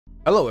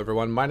Hello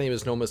everyone, my name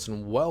is NoMiS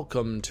and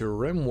welcome to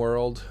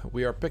Rimworld.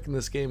 We are picking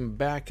this game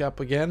back up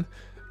again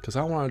because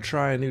I want to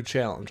try a new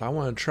challenge. I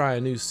want to try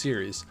a new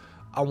series.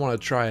 I want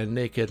to try a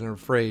Naked and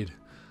Afraid.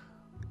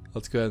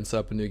 Let's go ahead and set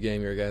up a new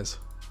game here, guys.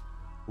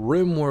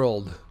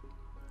 Rimworld.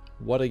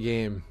 What a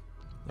game.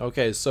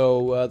 Okay,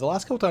 so the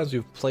last couple times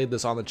we've played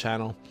this on the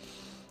channel,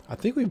 I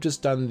think we've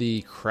just done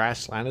the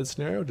crash landed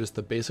scenario, just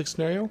the basic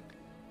scenario.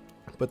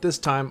 But this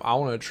time I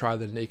want to try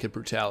the Naked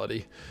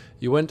Brutality.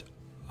 You went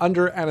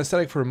under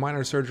anesthetic for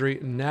minor surgery.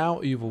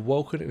 Now you've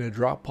awoken in a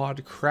drop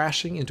pod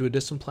crashing into a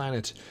distant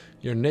planet.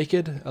 You're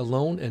naked,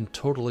 alone, and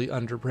totally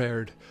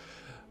unprepared.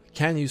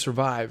 Can you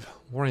survive?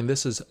 Warning,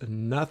 this is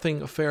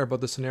nothing fair about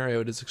the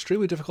scenario. It is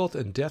extremely difficult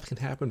and death can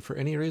happen for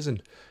any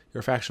reason.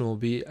 Your faction will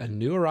be a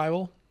new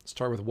arrival.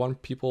 Start with 1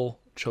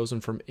 people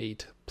chosen from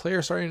 8.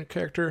 Player starting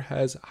character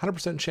has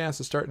 100% chance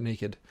to start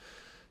naked.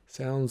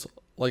 Sounds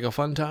like a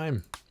fun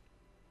time.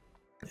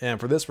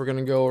 And for this we're going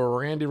to go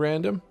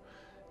random.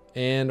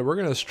 And we're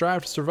going to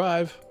strive to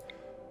survive.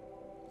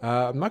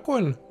 I'm not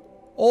going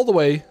all the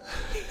way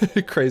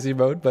crazy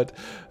mode, but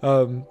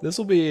this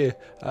will be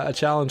a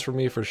challenge for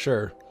me for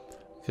sure.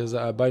 Because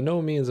by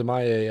no means am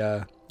I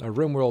a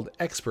Rimworld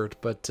expert,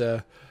 but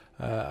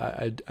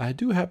I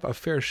do have a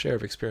fair share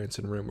of experience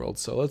in Rimworld.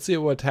 So let's see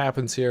what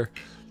happens here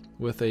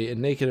with a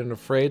Naked and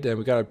Afraid. And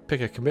we got to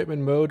pick a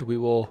commitment mode. We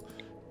will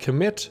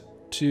commit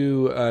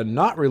to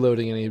not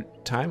reloading any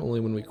time, only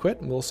when we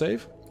quit, and we'll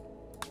save.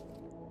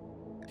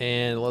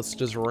 And let's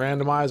just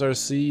randomize our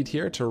seed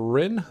here to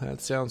Rin.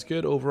 That sounds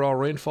good. Overall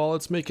rainfall,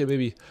 let's make it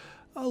maybe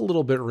a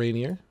little bit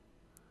rainier.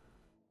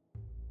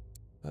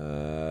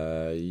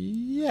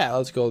 Yeah,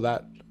 let's go with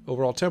that.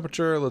 Overall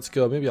temperature, let's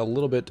go maybe a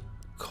little bit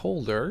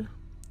colder.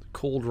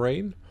 Cold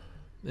rain.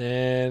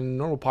 And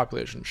normal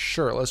population.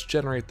 Sure, let's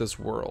generate this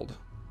world.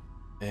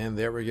 And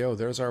there we go.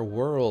 There's our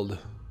world.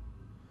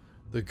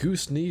 The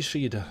Goose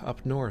Nishid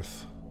up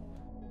north.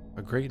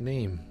 A great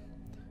name.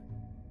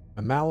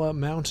 Amala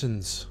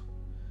Mountains.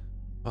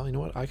 Well, you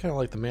know what? I kind of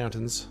like the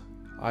mountains.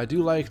 I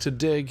do like to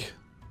dig.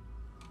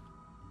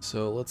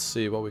 So let's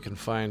see what we can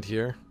find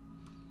here.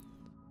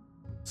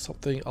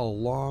 Something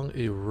along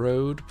a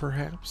road,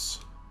 perhaps?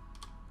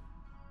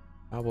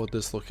 How about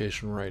this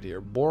location right here?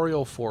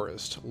 Boreal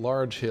forest,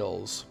 large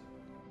hills.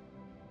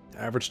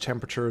 Average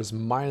temperature is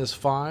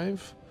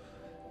 -5.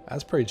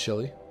 That's pretty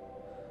chilly.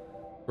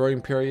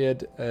 Growing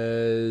period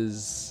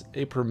is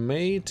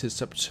April-May to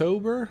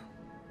September.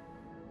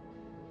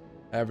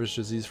 Average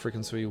disease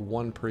frequency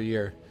 1 per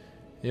year.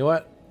 You know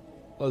what?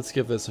 Let's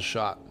give this a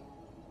shot.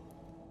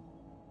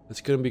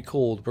 It's gonna be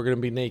cold. We're gonna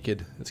be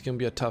naked. It's gonna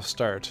be a tough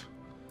start.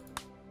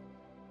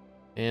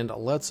 And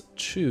let's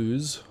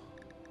choose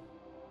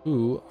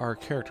who our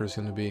character is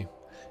gonna be.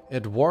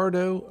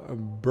 Eduardo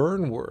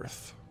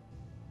Burnworth.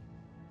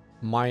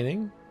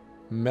 Mining,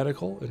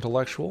 medical,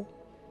 intellectual.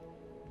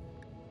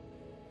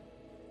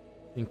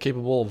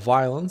 Incapable of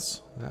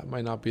violence. That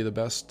might not be the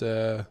best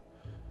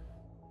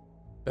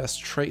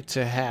trait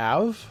to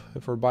have.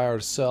 If we're by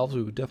ourselves,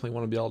 we would definitely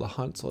want to be able to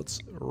hunt. So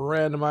let's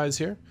randomize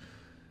here.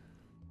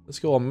 Let's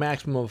go a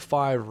maximum of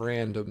 5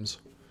 randoms.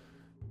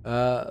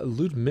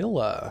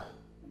 Ludmilla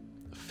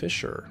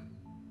Fisher.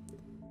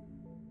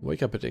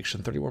 Wake up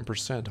addiction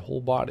 31%.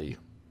 Whole body.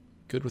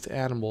 Good with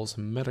animals,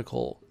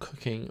 medical,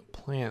 cooking,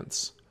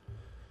 plants.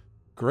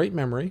 Great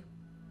memory.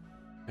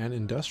 And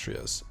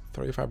industrious.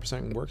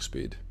 35% work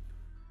speed.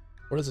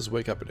 What does this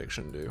wake up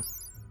addiction do?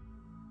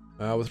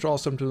 Withdrawal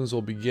symptoms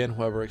will begin,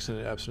 however,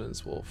 extended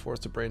abstinence will force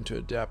the brain to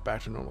adapt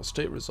back to normal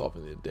state,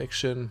 resolving the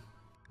addiction.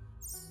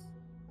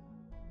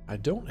 I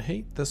don't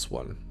hate this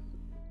one.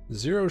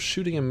 0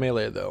 shooting and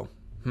melee, though.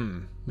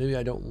 Maybe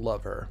I don't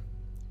love her.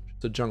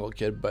 She's a jungle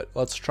kid, but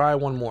let's try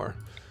one more.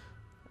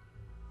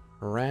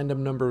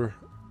 Random number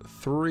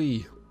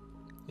 3.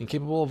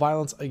 Incapable of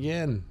violence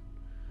again.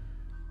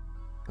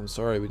 I'm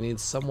sorry, we need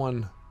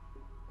someone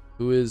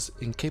who is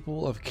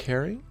incapable of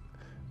caring.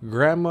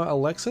 Grandma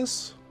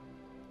Alexis?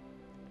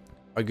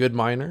 A good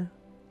miner.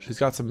 She's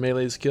got some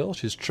melee skill.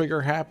 She's trigger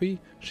happy.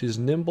 She's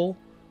nimble.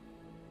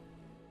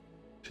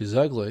 She's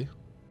ugly.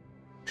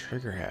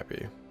 Trigger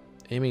happy.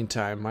 Aiming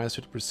time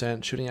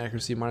 -50%. Shooting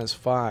accuracy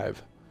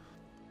 -5.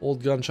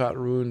 Old gunshot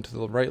wound to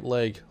the right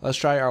leg. Let's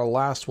try our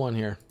last one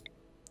here.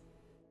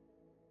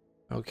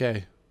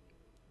 Okay.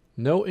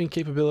 No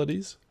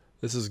incapabilities.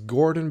 This is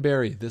Gordon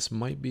Berry. This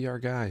might be our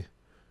guy.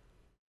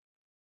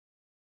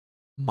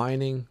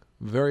 Mining,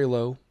 very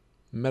low.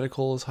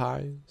 Medical is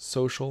high.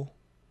 Social,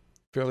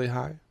 fairly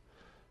high.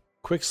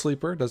 Quick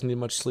sleeper, doesn't need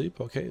much sleep.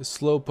 Okay,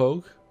 slow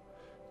poke,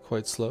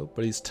 quite slow,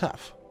 but he's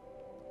tough.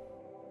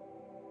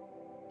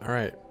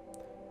 Alright,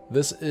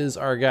 this is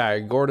our guy,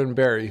 Gordon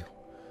Berry.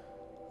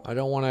 I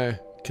don't want to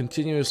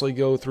continuously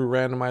go through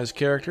randomized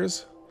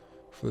characters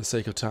for the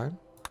sake of time.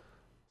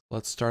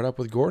 Let's start up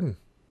with Gordon.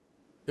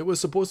 It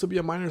was supposed to be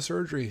a minor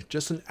surgery,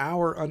 just an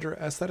hour under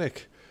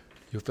anesthetic.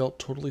 You felt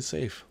totally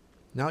safe.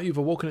 Now you've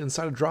awoken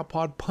inside a drop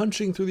pod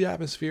punching through the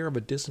atmosphere of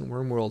a distant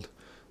wormworld.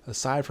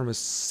 Aside from a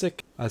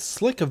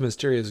slick of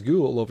mysterious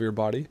goo all over your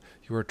body,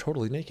 you are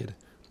totally naked.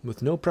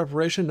 With no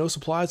preparation, no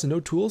supplies, and no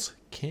tools,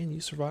 can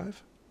you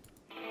survive?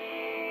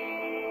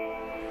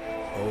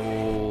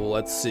 Oh,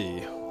 let's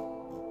see.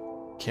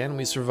 Can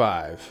we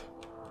survive?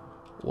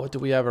 What do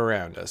we have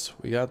around us?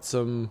 We got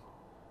some...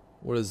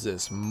 What is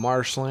this?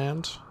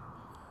 Marshland.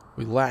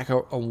 We lack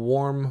a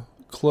warm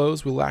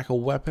clothes. We lack a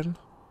weapon.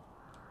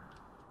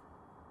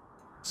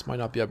 This might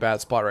not be a bad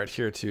spot right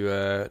here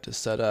to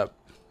set up.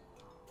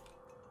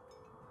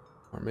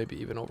 Or maybe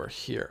even over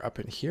here. Up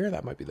in here?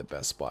 That might be the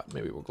best spot.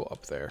 Maybe we'll go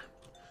up there.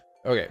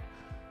 Okay.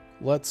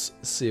 Let's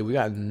see. We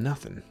got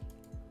nothing.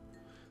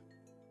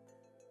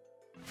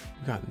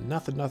 We got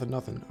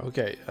nothing.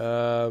 Okay.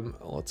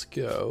 Let's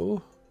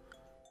go.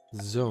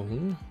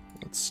 Zone.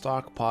 Let's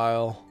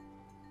stockpile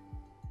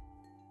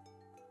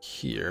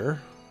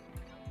here.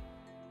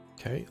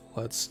 Okay.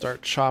 Let's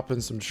start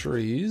chopping some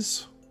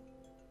trees.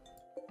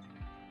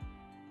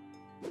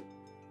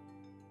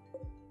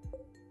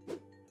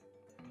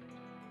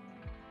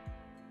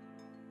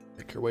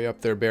 Make your way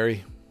up there,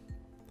 Barry.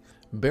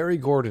 Barry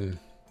Gordon.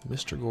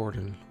 Mr.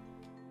 Gordon.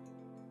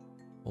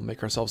 We'll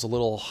make ourselves a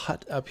little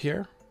hut up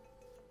here.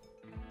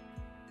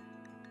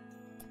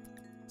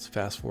 Let's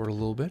fast forward a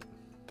little bit.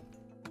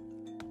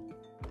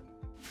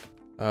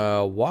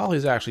 While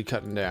he's actually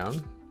cutting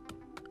down,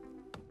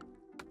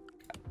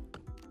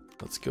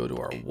 let's go to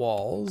our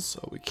walls.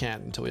 Oh, we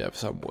can't until we have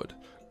some wood.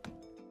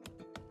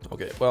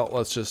 Okay, well,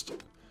 let's just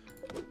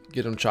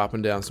get him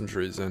chopping down some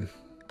trees then.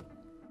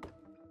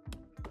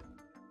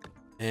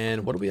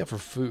 And what do we have for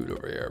food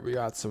over here? We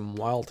got some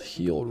wild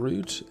heel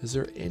root. Is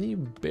there any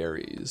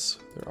berries?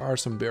 There are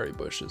some berry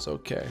bushes.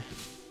 Okay.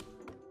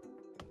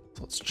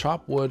 So let's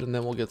chop wood and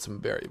then we'll get some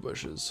berry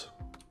bushes.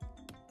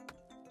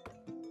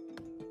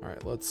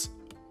 Alright, let's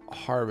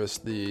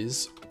harvest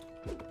these.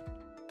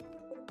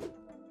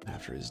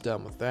 After he's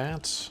done with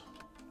that.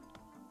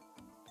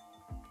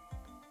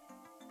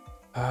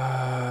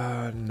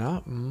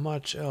 Not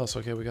much else.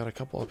 Okay, we got a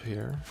couple up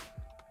here.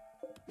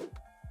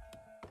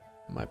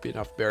 Might be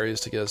enough berries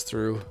to get us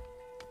through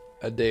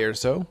a day or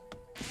so.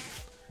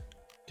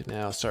 We can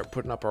now start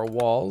putting up our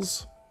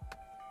walls.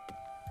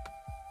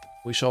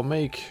 We shall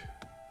make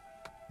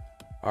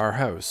our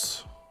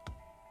house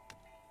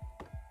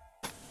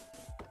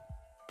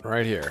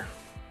right here.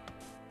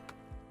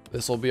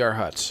 This will be our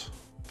hut.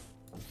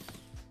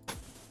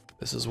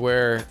 This is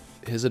where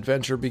his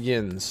adventure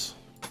begins.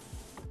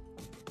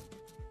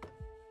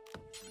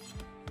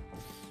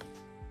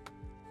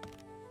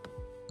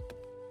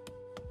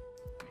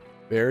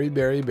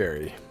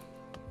 Berry.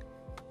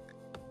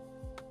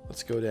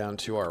 Let's go down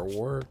to our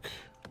work.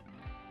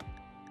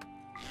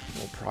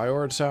 We'll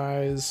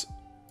prioritize.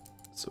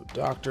 So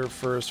doctor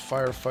first,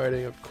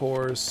 firefighting, of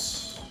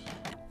course.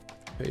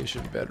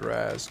 Patient, bed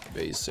rest,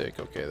 basic.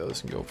 Okay,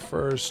 those can go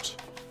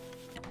first.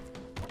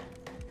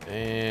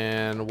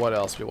 And what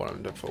else we want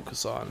him to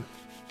focus on?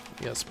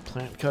 Yes,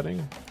 plant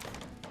cutting.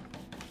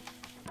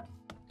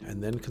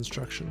 And then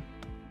construction.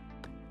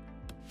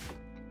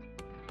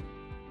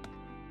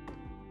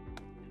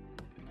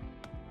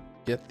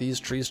 Get these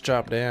trees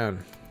chopped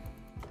down.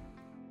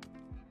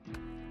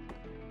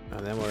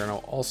 And then we're gonna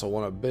also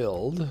want to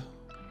build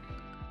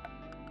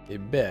a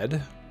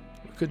bed.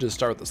 We could just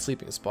start with the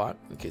sleeping spot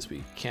in case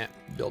we can't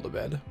build a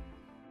bed.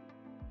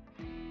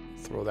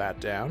 Throw that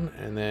down,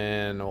 and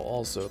then we'll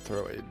also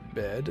throw a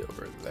bed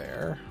over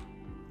there.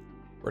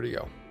 Where'd he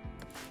go?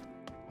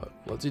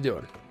 What's he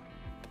doing?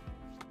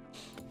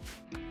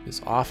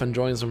 He's off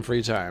enjoying some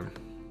free time.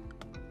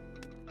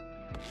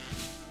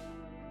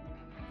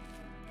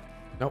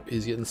 Nope,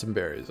 he's getting some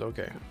berries.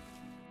 Okay.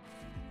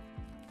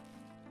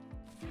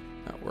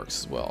 That works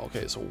as well.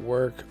 Okay, so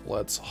work.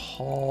 Let's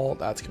haul.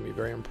 That's going to be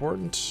very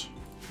important.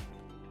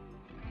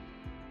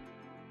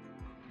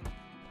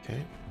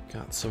 Okay,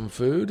 got some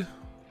food.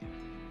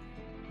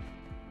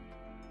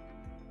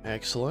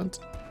 Excellent.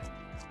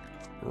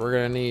 We're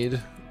going to need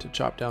to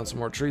chop down some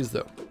more trees,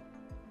 though.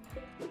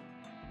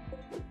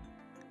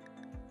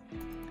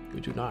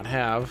 We do not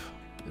have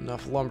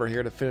enough lumber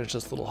here to finish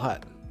this little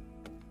hut.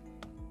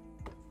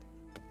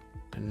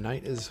 And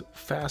night is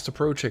fast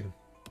approaching.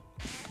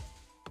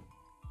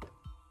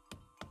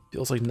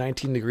 Feels like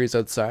 19 degrees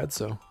outside,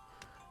 so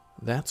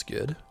that's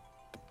good.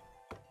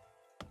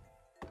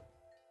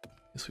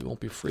 Guess we won't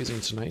be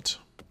freezing tonight.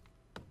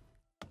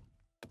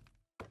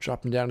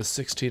 Dropping down to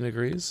 16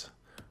 degrees.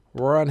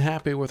 We're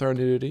unhappy with our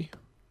nudity.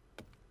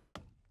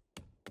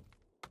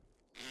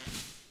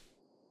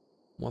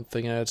 One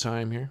thing at a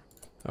time here.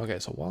 Okay,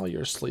 so while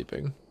you're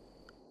sleeping,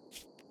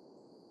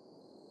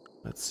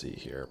 let's see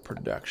here.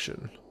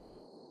 Production.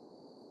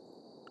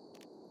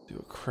 Do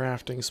a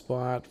crafting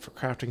spot for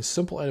crafting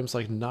simple items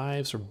like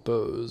knives or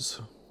bows.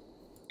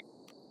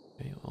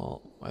 Okay,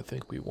 well, I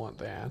think we want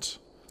that.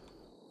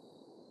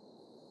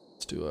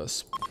 Let's do a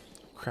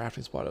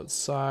crafting spot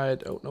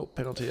outside. Oh, no,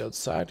 penalty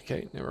outside.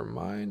 Okay, never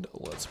mind.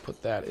 Let's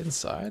put that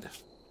inside.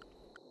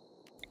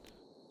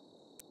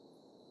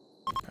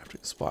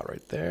 Crafting spot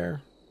right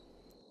there.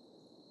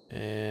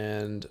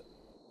 And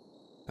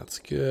that's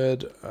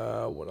good.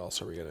 What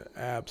else are we going to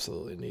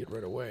absolutely need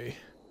right away?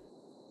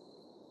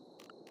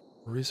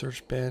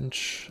 Research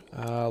bench,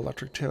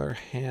 electric tailor,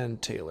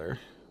 hand tailor.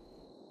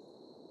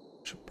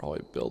 Should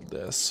probably build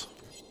this.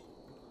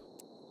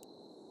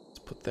 Let's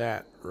put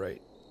that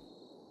right.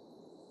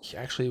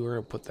 Actually, we're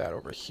gonna put that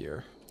over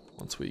here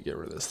once we get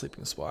rid of the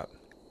sleeping spot.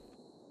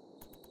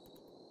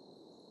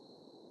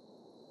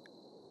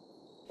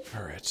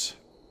 All right.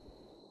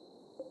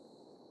 You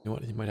know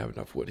what? You might have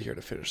enough wood here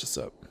to finish this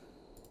up.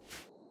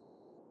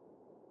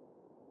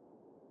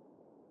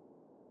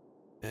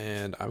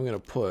 And I'm gonna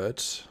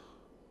put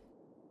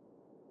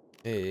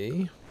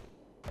a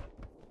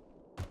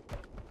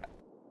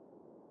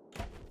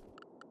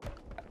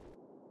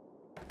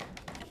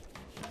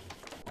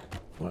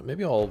well,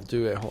 maybe I'll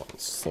do it. Hold on,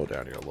 slow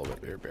down here a little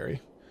bit here,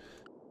 Barry.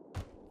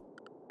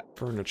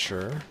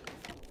 Furniture,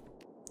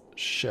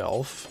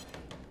 shelf.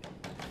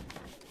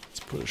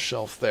 Let's put a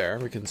shelf there.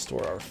 We can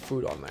store our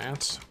food on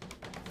that.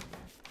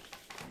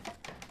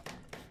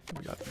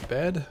 We got the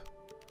bed.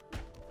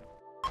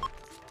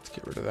 Let's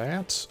get rid of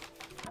that.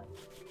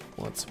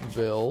 Let's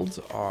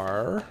build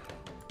our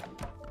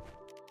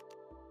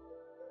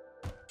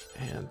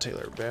hand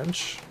tailor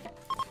bench.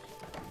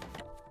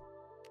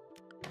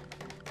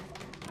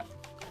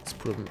 Let's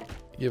put him,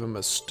 give him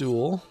a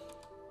stool.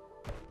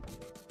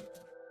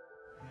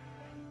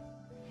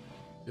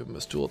 Give him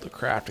a stool at the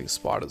crafting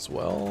spot as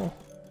well.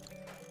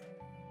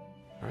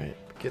 All right,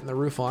 getting the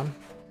roof on.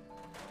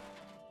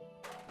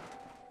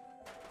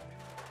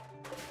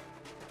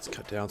 Let's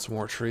cut down some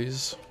more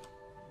trees.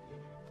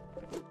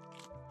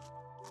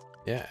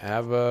 Yeah,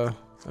 have a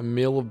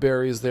meal of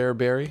berries there,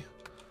 Barry.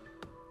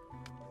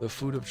 The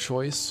food of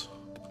choice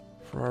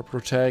for our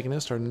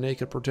protagonist, our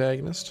naked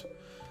protagonist.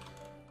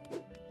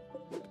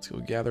 Let's go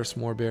gather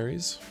some more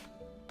berries.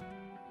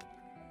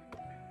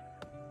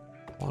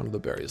 How long do the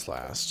berries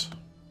last?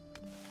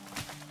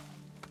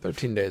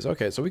 13 days.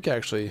 Okay, so we can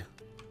actually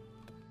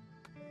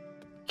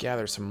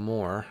gather some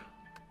more.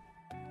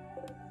 All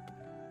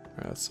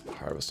right, let's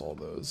harvest all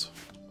those.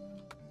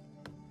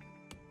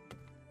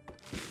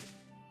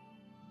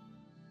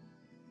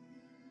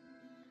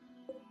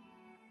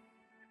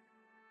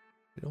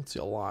 We don't see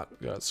a lot.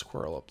 We got a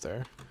squirrel up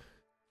there.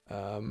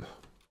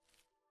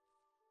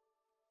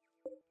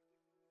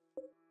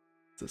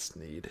 What's this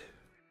need?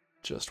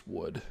 Just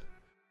wood.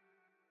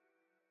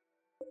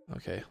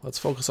 Okay, let's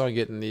focus on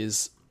getting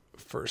these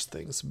first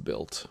things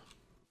built.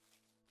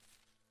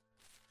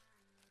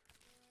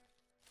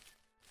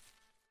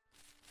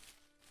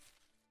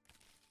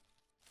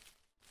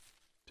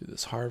 Do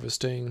this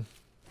harvesting.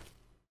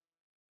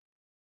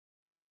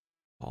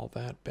 All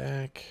that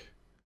back.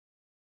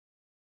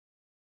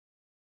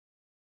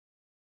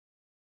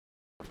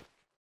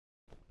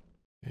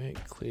 Okay,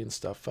 clean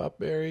stuff up,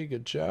 Barry.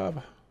 Good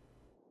job.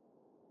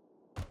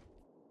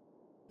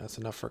 That's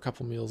enough for a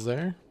couple meals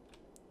there.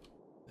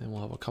 And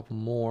we'll have a couple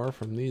more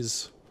from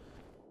these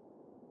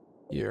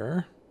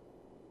here.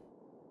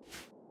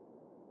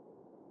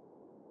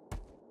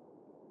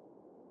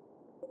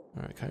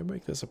 Alright, can I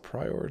make this a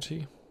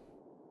priority?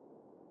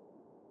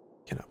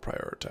 Cannot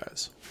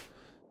prioritize.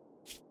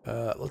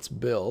 Let's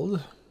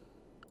build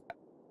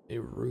a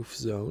roof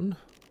zone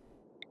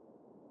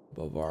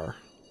above our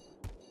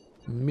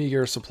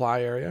meager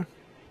supply area.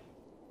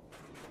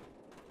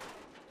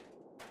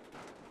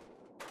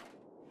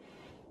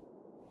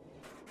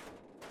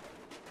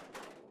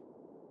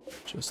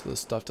 Just so this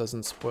stuff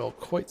doesn't spoil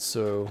quite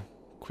so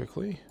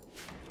quickly.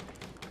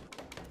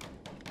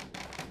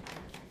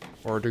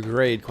 Or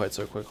degrade quite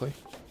so quickly.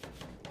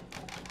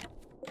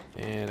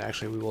 And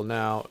actually we will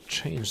now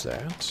change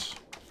that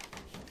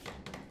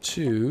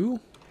to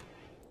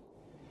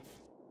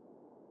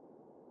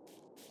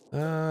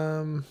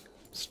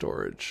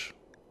storage.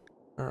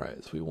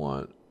 Alright, so we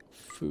want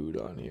food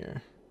on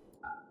here.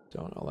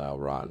 Don't allow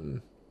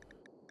rotten.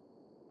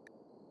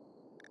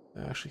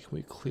 Actually, can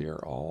we clear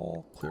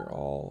all? Clear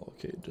all.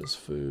 Okay, just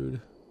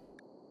food.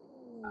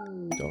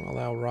 Don't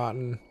allow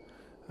rotten.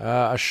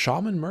 A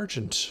shaman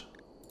merchant.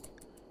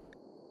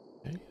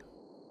 Okay.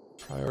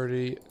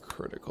 Priority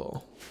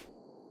critical.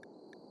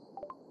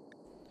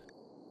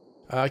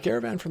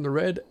 Caravan from the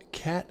Red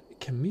Cat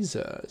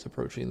Camisa is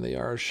approaching. They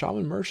are a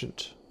shaman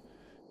merchant.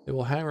 They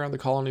will hang around the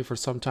colony for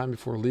some time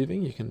before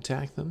leaving. You can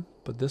attack them,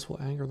 but this will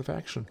anger the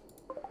faction.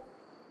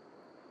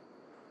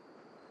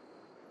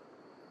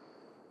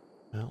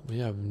 Well, we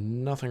have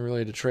nothing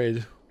really to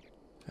trade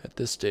at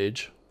this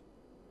stage,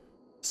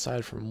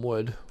 aside from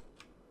wood.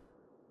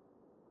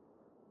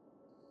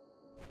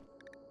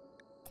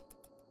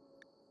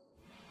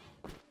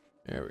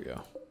 There we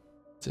go.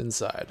 It's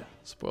inside.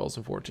 Spoils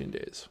in 14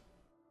 days.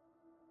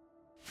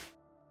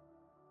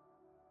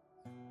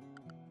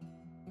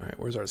 Alright,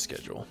 where's our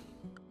schedule?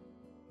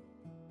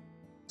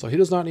 So he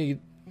does not need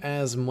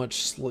as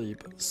much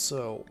sleep,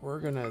 so we're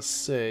gonna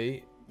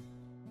say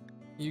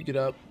you get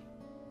up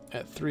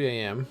at 3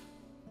 a.m.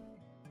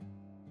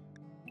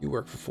 You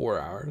work for 4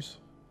 hours.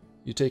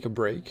 You take a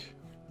break.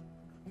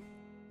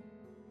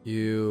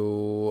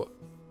 You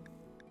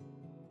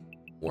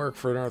work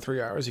for another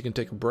 3 hours. You can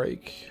take a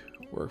break.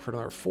 Work for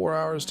another 4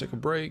 hours. Take a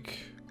break.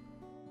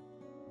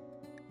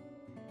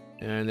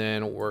 And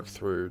then work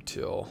through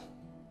till...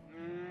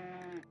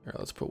 Here,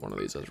 let's put one of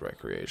these as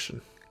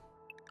recreation.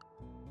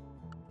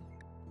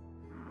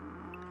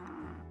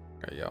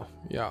 There you go.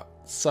 Yeah,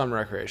 some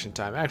recreation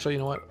time. Actually, you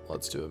know what?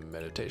 Let's do a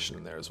meditation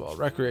in there as well.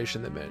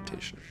 Recreation, then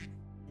meditation.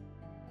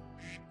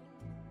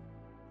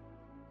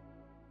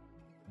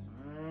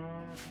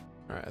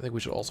 Alright, I think we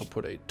should also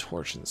put a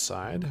torch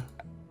inside.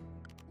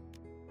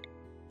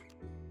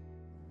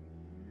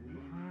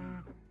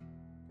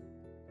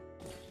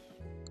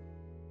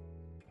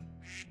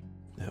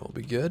 That will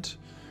be good.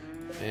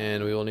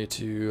 And we will need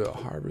to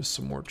harvest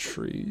some more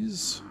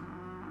trees.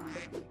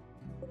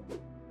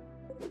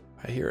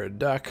 I hear a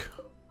duck.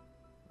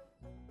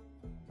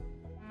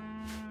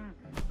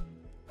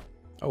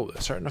 Oh,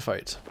 they're starting to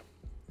fight.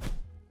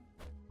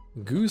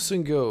 Goose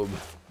and Gobe.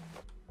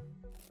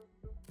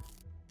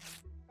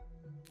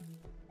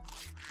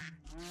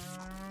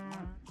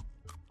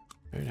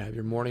 Alright, have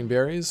your morning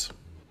berries.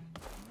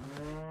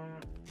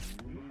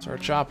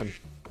 Start chopping.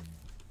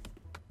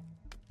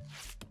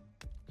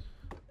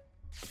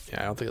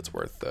 Yeah, I don't think it's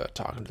worth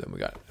talking to them. We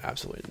got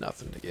absolutely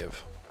nothing to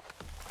give.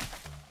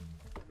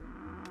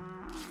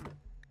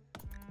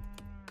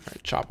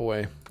 Alright, chop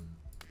away.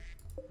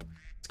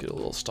 Let's get a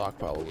little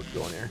stockpile of wood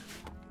going here.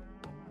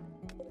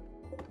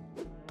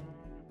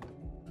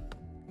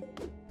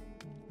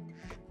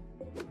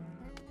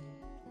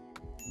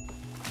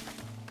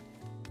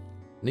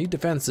 Need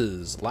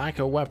defenses, lack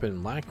a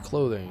weapon, lack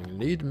clothing,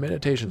 need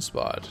meditation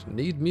spot,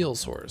 need meal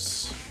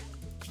source.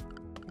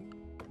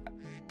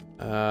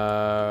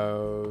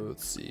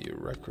 Let's see,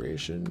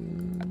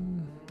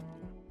 recreation.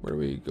 Where do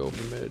we go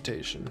for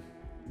meditation?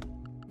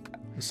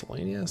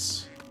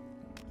 Miscellaneous?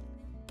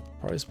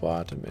 Party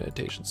spot and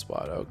meditation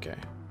spot, okay.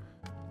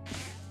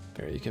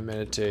 Here, you can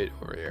meditate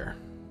over here.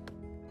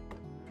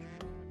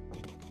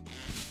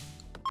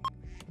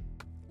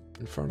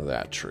 In front of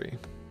that tree.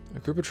 A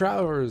group of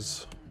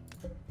travelers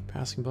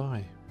passing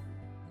by.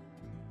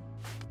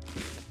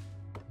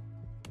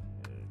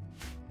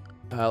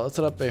 Let's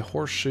set up a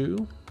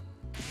horseshoe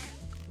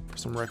for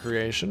some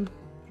recreation.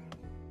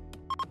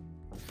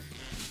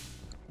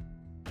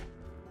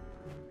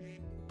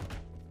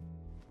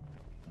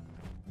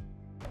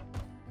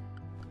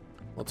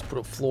 Let's put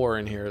a floor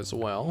in here as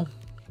well.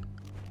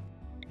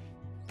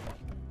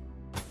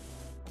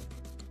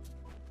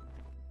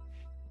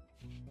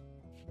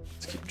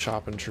 Let's keep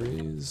chopping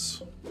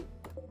trees.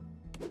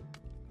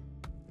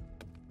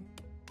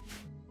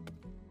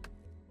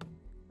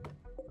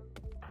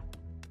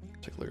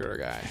 Take a look at our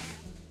guy.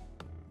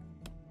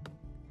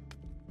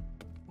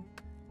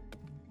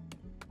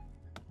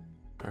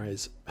 Alright,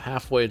 he's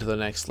halfway to the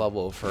next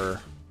level for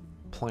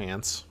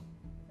plants.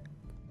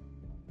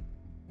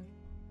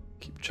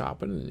 Keep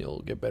chopping and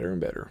you'll get better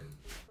and better.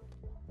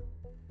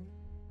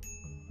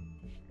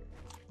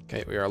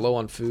 Okay, we are low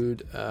on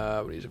food.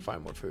 We need to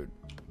find more food.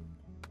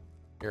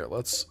 Here,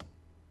 let's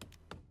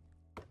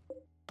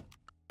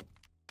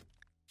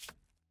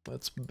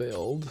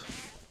build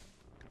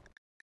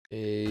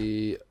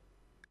a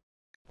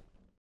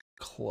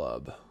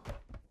club.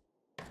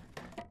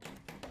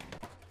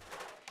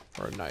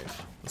 Or a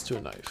knife. Let's do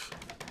a knife.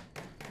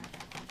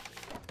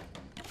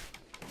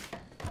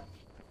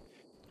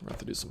 We're gonna have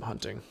to do some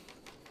hunting.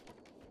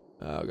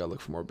 We gotta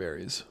look for more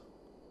berries.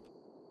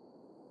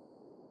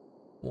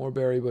 More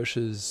berry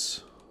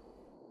bushes.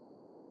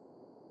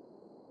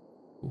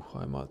 Ooh,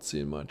 I'm not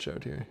seeing much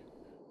out here.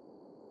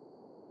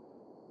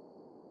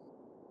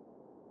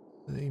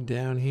 Anything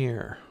down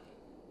here?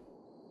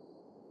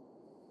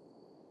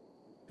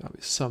 Gotta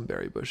be some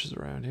berry bushes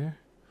around here.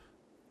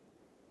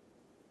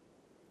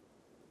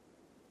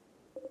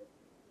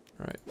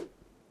 Alright.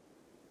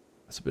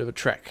 That's a bit of a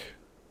trek.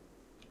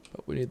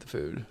 But we need the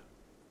food.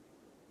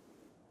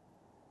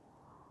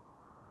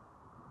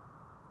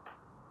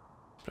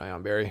 Keep an eye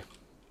on berry.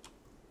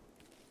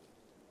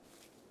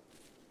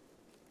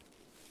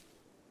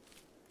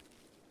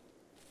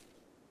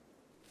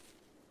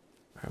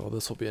 Alright, well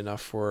this will be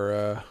enough for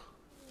a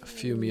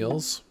few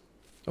meals.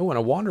 Oh, and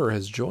a wanderer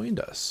has joined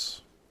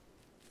us.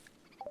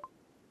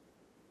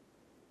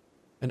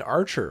 An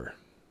archer.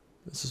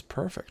 This is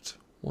perfect.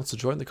 Wants to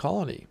join the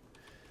colony.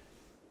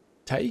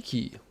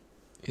 Taiki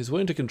is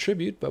willing to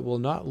contribute, but will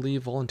not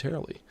leave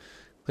voluntarily.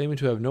 Claiming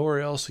to have nowhere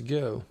else to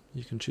go,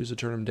 you can choose to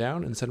turn him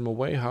down and send him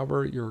away.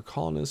 However, your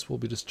colonists will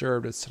be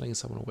disturbed at sending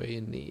someone away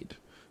in need.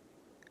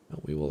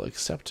 And we will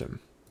accept him.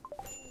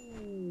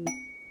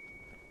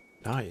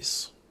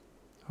 Nice.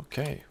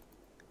 Okay.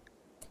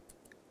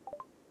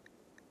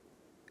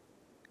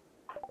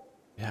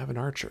 We have an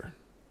archer.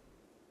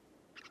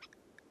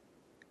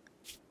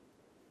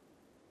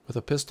 With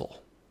a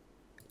pistol.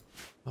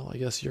 Well, I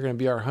guess you're going to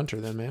be our hunter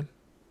then, man.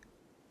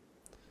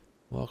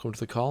 Welcome to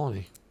the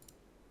colony.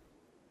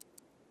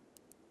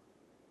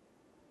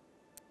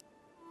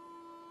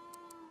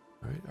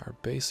 Alright, our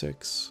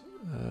basics.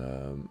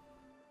 Here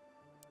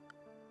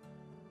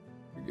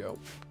we go.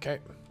 Okay.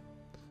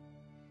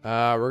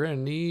 We're going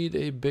to need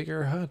a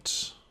bigger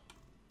hut.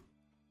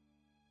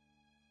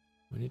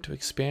 We need to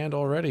expand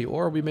already,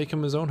 or we make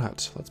him his own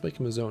hut. Let's make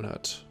him his own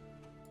hut.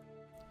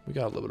 We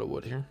got a little bit of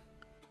wood here.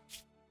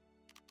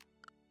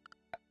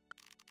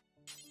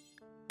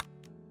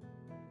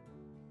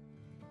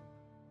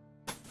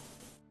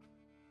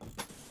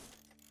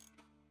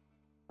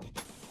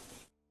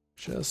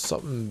 Just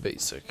something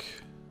basic.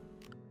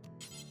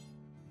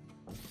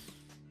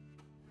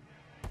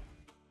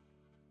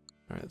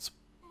 Alright, let's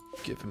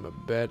give him a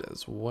bed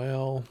as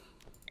well.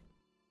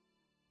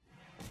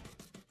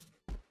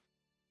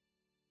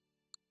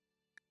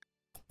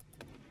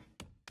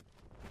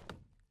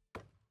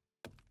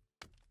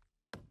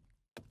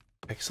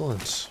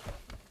 Excellent.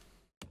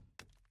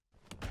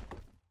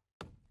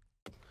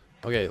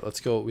 Okay, let's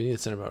go. We need to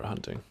send him out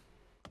hunting.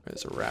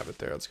 There's a rabbit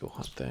there. Let's go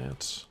hunt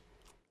that.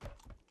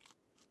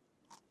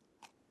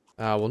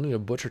 We'll need a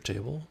butcher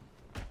table.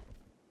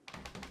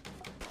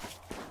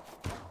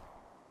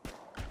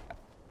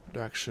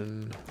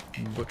 Production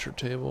butcher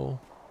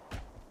table.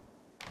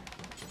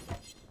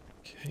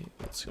 Okay,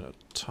 let's gonna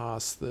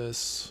toss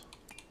this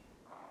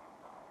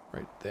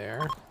right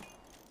there.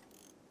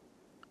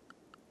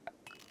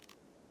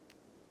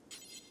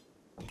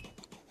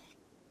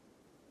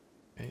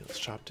 Okay, let's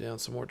chop down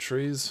some more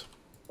trees.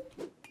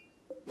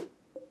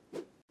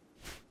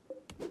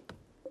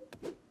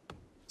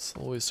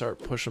 Slowly start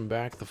pushing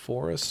back the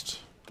forest.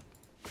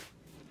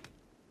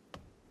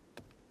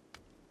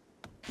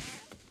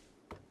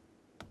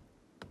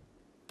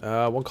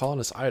 One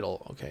colonist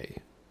idle. Okay.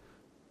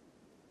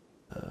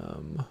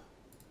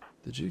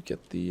 Did you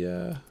get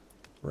the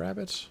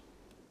rabbit?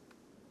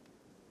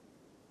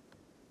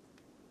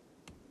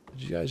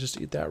 Did you guys just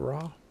eat that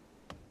raw?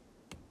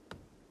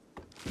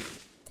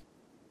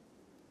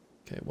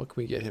 Okay, what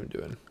can we get him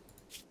doing?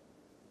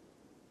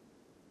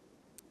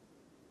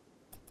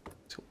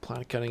 Let's go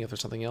plant cutting if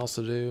there's something else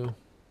to do.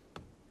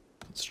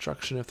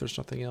 Construction if there's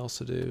nothing else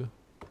to do.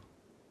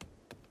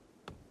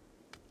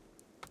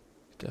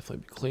 Definitely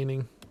be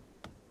cleaning.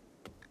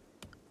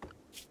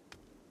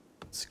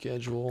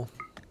 Schedule.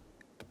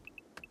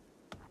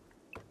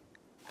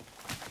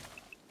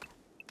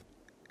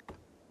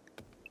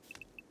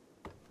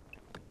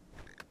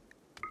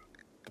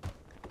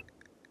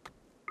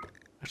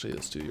 Actually,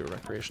 let's do your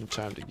recreation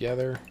time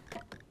together.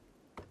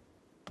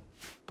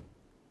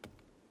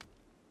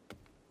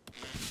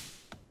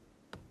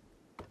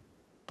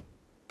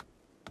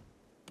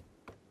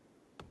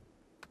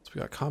 So we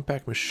got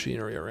compact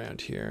machinery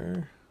around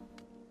here.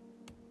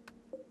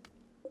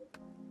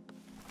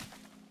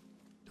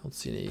 Don't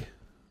see any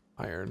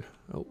iron.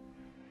 Oh,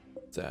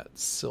 what's that?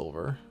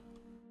 Silver.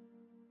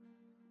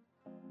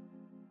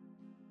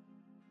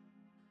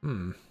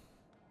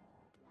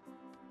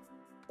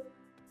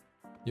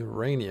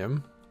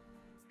 Uranium.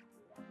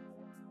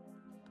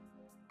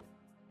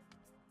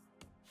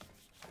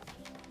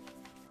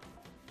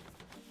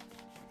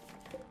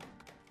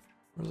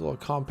 Where's a little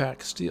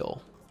compact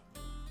steel?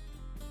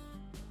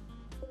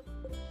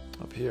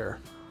 Up here.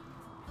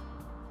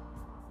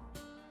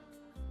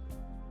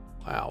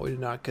 Wow, we did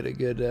not get a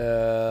good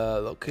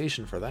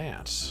location for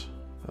that.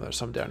 Oh, there's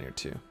some down here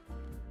too.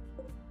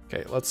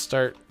 Okay, let's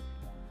start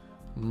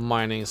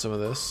mining some of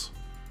this.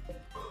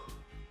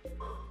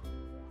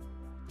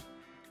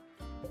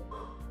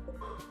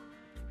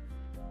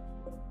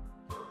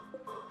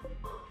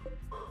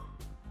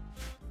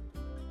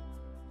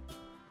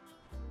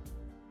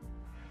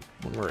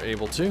 When we're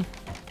able to.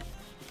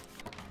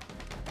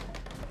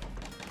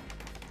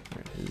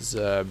 Right, his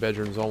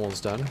bedroom's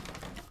almost done.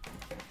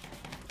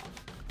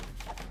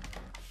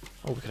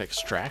 Oh, we can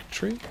extract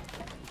tree?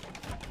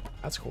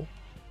 That's cool.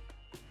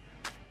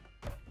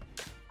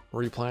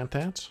 Replant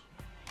that.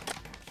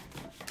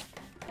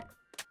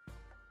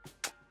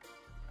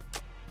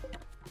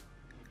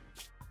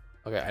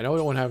 Okay, I know we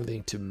don't have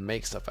anything to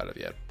make stuff out of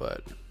yet,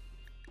 but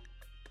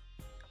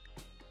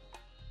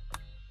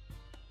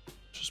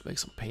just make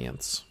some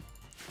pants.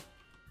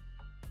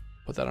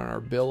 Put that on our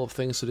bill of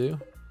things to do.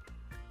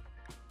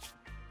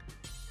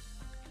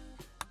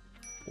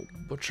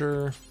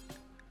 Butcher,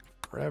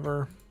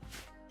 forever.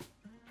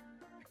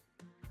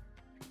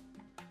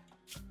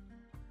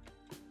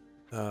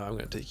 I'm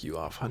gonna take you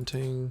off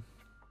hunting.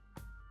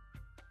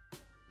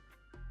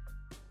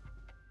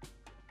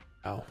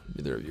 Oh,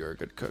 neither of you are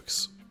good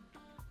cooks.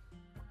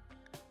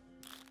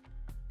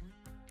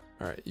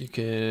 All right, you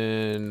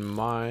can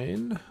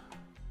mine.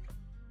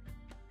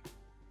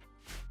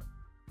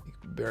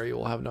 Barry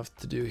will have enough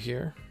to do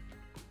here.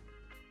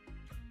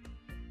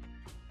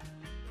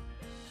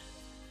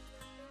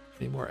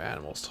 Any more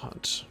animals to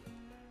hunt?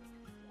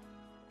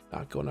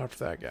 Not going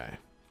after that guy.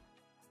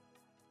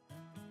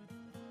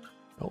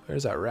 Oh,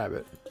 there's that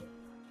rabbit.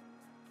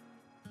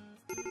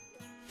 Can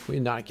we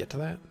not get to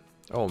that?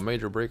 Oh,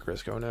 major break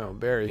risk. Oh no,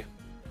 Barry.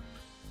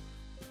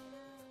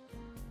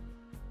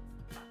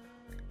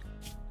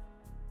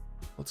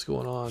 What's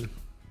going on?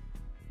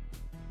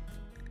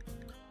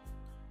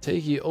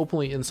 Takey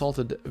openly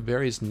insulted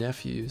Barry's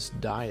nephew's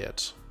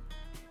diet.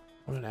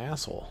 What an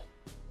asshole.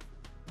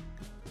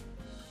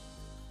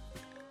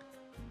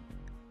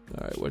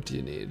 Alright, what do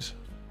you need?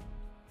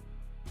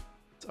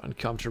 It's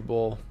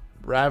uncomfortable.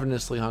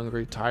 Ravenously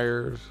hungry,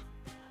 tired.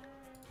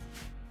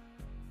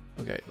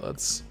 Okay,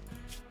 let's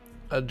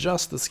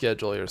adjust the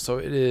schedule here. So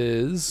it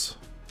is,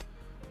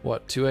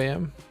 what, 2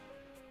 a.m.?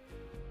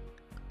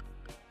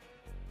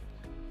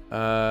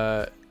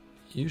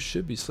 You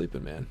should be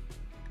sleeping, man.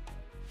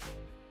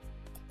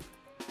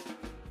 Why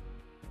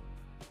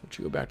don't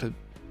you go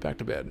back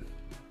to bed?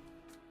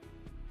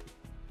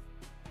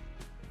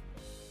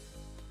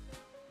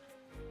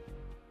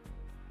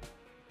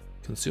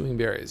 Consuming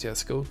berries.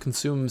 Yes, go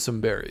consume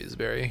some berries,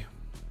 Barry.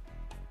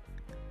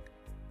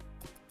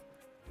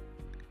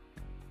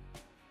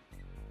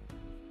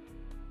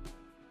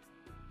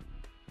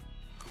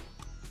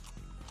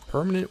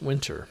 Permanent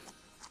winter.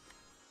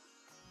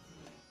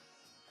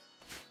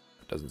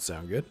 Doesn't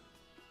sound good.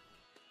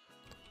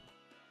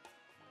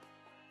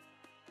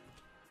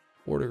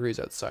 4 degrees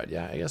outside.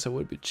 Yeah, I guess it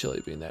would be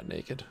chilly being that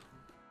naked.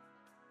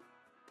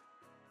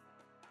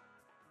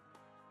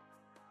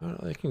 Oh,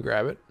 they can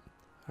grab it.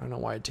 I don't know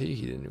why he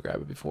didn't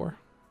grab it before.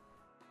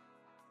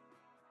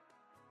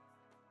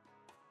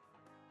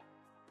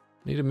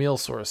 Need a meal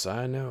source,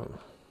 I know.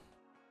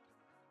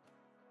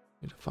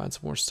 Need to find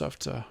some more stuff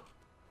to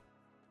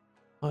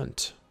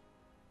hunt.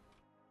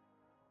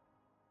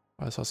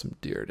 I saw some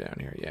deer down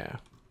here, yeah.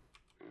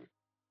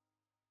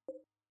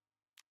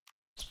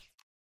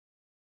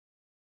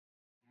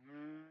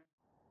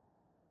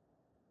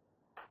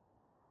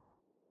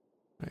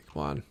 Alright,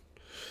 come on.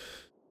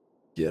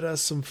 Get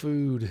us some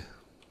food.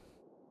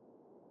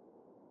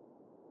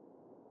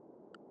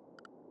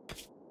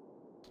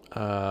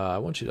 I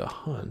want you to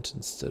hunt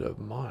instead of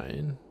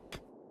mine.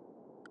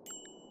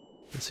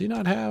 Does he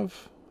not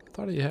have? I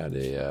thought he had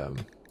a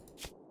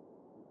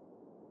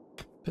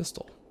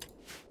pistol.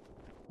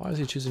 Why is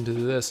he choosing to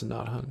do this and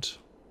not hunt?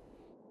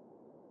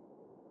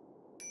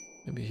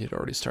 Maybe he'd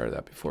already started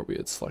that before we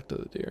had selected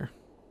the deer.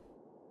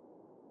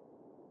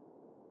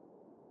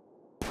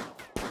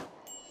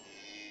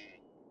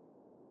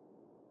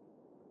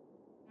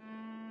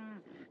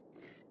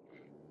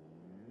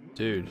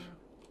 Dude,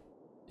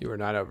 you were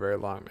not out very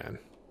long, man.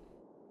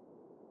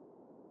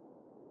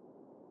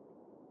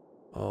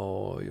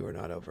 Oh, you were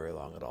not out very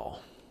long at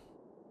all.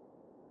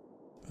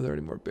 Are there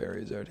any more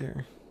berries out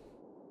here?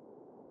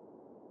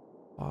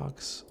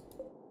 Fox.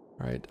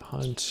 Alright,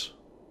 hunt.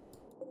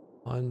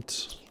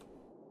 Hunt.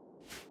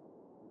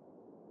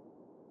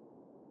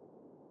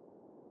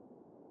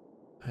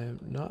 I am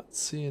not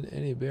seeing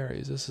any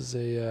berries. This is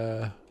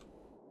a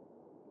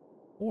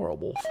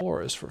horrible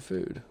forest for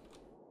food.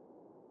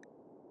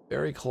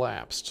 Berry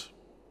collapsed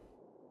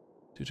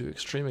due to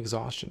extreme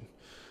exhaustion.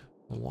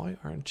 Why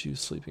aren't you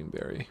sleeping,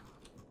 Berry?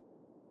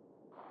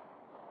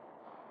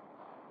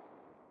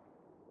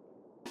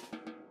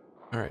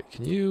 Alright,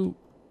 can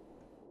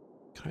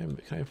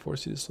I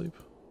force you to sleep?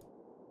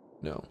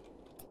 No.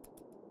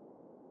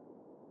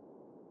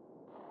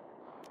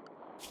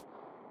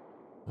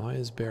 Why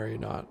is Barry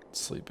not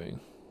sleeping?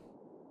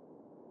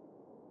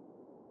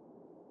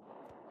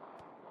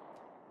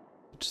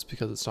 Just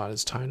because it's not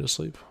his time to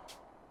sleep?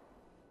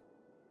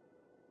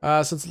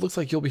 Since it looks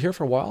like you'll be here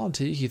for a while,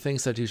 Auntie, he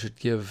thinks that you should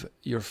give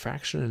your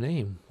faction a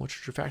name. What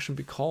should your faction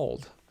be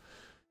called?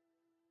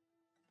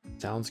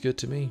 Sounds good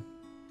to me.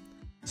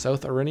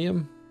 South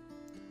Arenium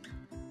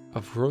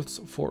of Growth's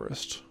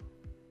Forest.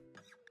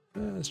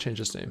 Let's change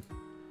this name.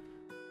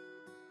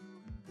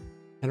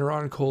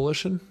 Eneron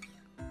Coalition.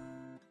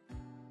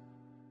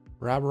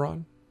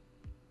 Rabaron.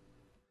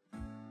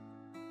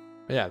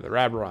 Yeah, the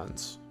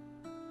Rabarons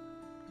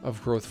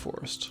of Growth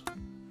Forest.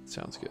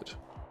 Sounds good.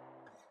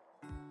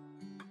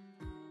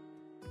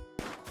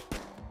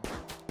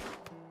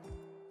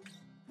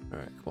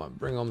 Alright, come on,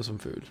 bring home some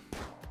food.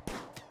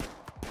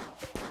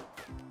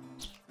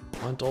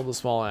 Hunt all the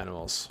small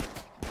animals.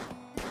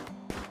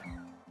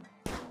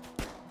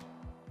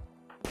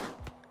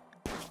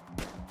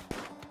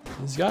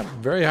 He's got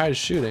very high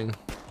shooting.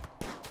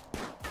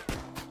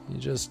 He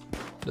just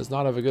does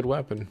not have a good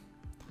weapon.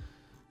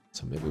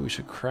 So maybe we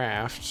should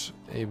craft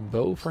a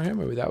bow for him.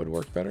 Maybe that would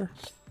work better.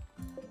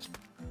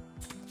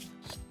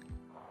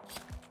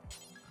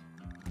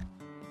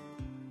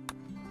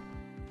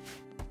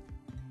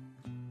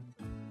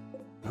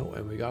 Oh,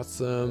 and we got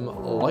some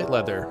light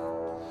leather.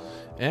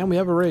 And we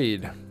have a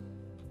raid.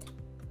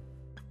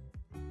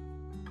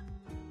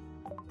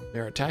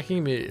 They're attacking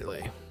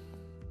immediately.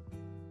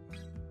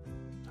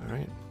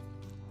 Alright.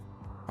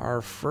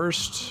 Our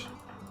first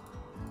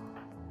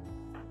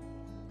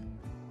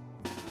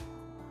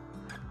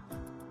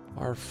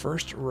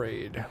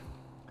raid.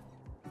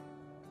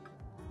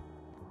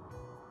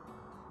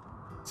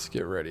 Let's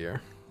get ready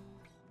here.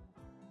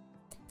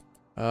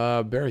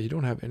 Barry, you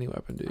don't have any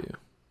weapon, do you?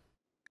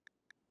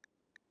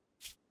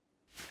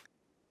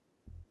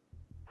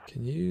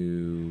 Can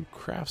you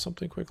craft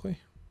something quickly?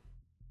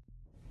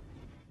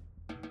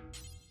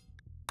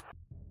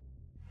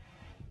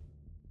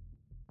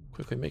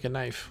 Quickly make a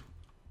knife.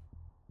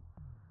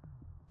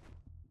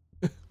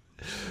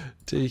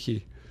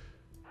 Tiki.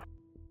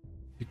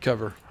 You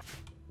cover.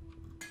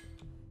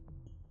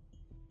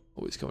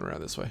 Oh, he's coming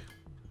around this way.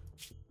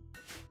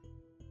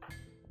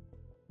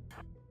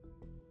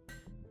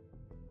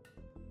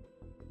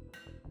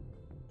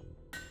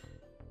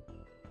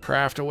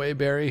 Craft away,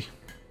 Barry.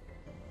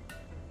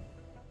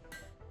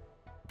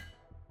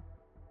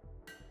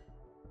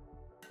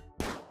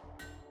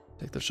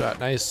 Take the shot.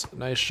 Nice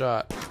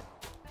shot.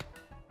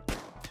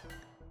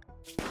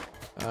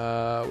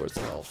 Where's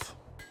the health?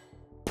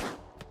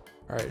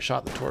 Alright,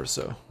 shot in the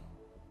torso.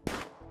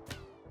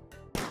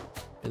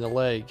 In the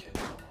leg.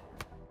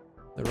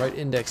 The right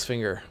index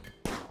finger.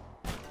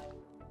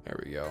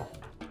 There we go.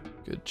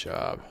 Good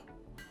job.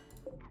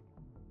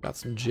 Got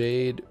some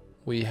jade.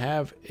 We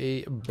have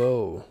a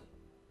bow.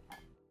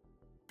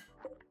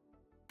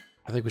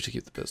 I think we should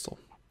keep the pistol.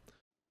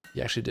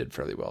 He actually did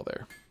fairly well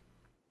there.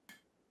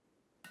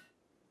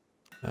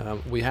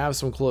 We have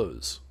some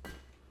clothes.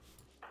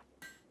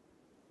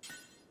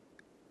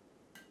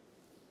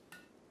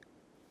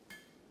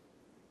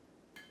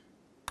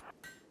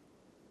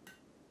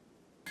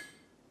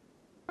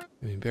 I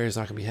mean, Barry's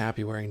not going to be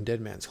happy wearing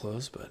dead man's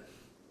clothes, but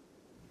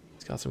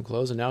he's got some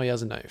clothes, and now he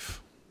has a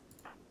knife.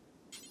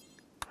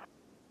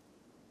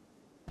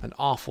 An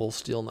awful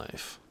steel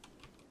knife.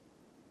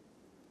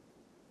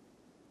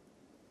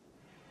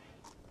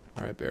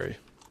 All right, Barry.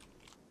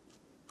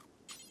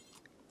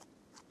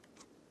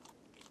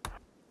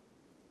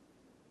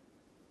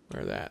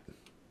 Wear that.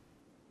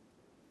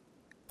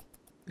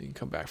 You can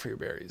come back for your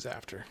berries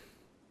after.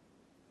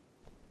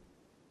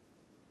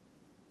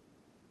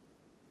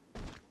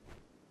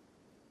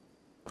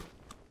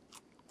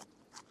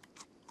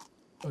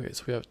 Okay,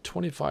 so we have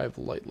 25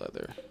 light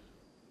leather.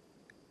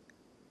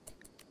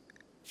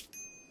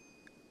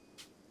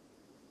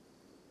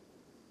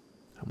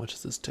 How much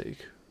does this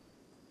take?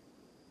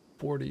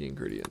 40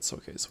 ingredients.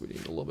 Okay, so we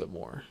need a little bit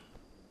more.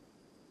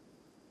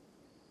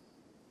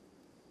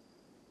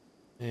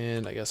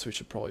 And I guess we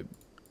should probably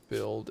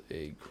build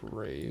a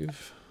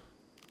grave.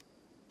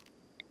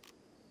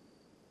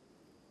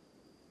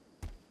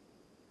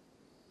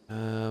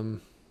 Yeah,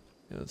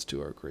 let's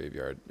do our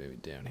graveyard maybe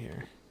down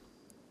here.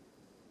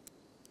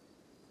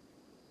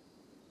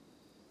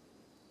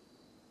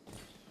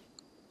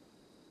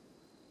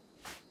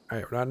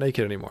 Alright, we're not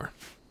naked anymore.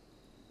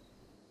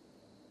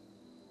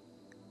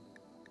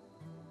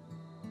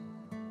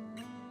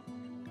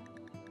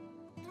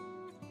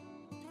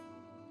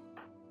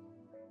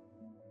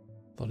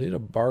 They'll need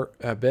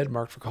a bed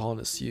marked for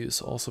colonists'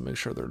 use. Also make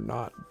sure they're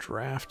not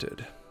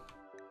drafted.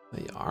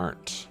 They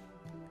aren't.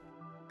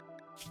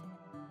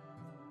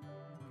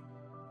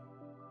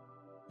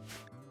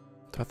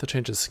 Do I have to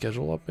change the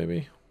schedule up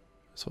maybe?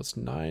 So it's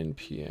 9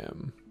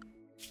 p.m.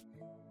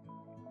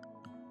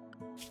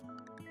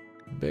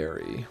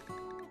 Barry.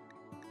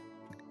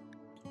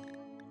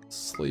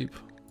 Sleep.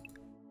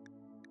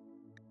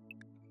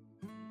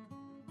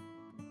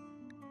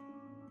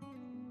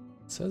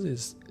 It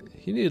says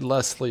he needed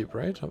less sleep,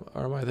 right?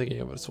 Or am I thinking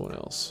of someone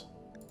else?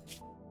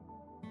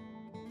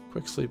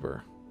 Quick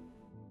sleeper.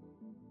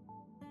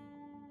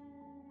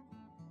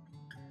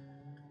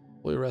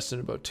 Fully rested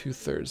in about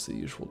 2/3 the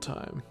usual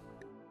time.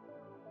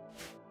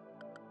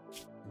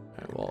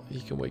 Alright, well,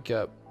 he can wake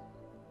up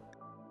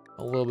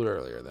a little bit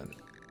earlier then.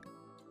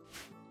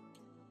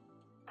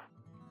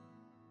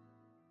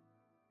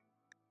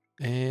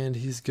 And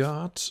he's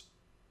got...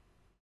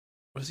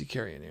 What is he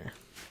carrying here?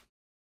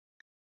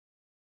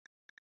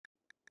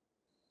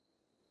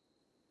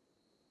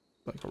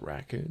 Like a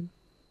raccoon?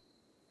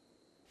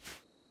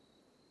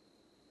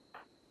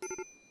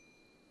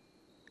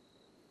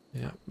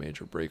 Yeah,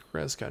 major break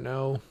risk, I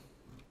know.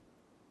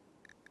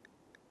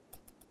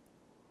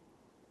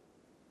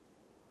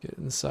 Get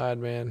inside,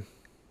 man.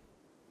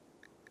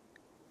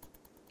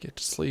 Get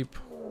to sleep.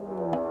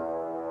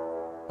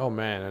 Oh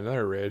man,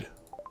 another raid.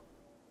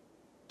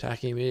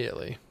 Attacking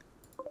immediately.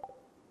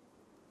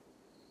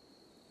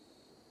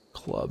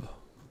 Club.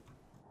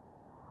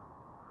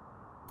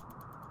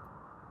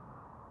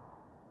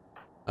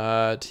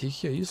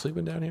 Tiki, are you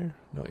sleeping down here?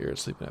 No, you're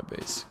sleeping at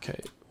base.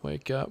 Okay,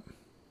 wake up.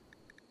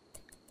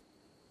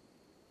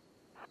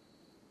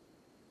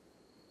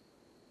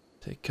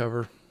 Take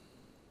cover.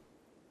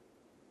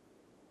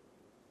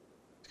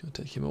 It's gonna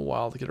take him a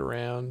while to get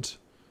around.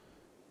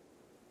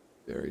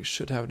 Barry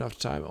should have enough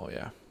time. Oh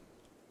yeah.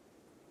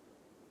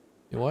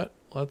 You know what?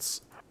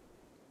 Let's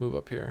move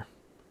up here.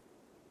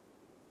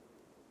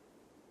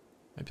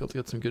 Might be able to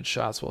get some good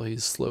shots while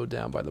he's slowed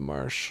down by the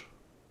marsh.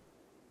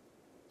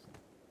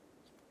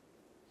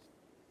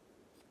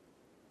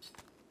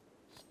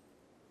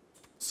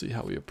 See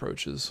how he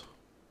approaches.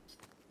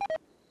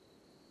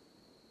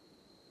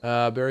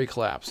 Barry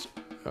collapsed.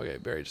 Okay,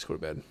 Barry, just go to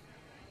bed.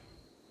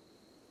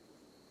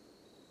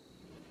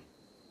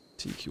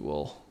 TQ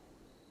will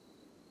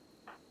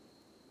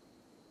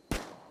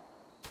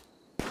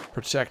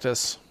protect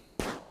us.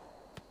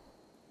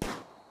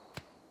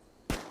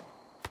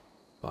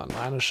 On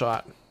line of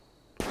shot.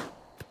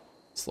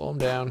 Slow him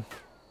down.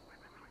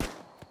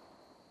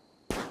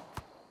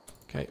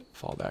 Okay,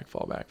 fall back,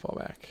 fall back, fall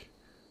back.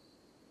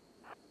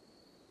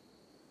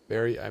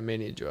 Barry, I may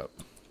need you up.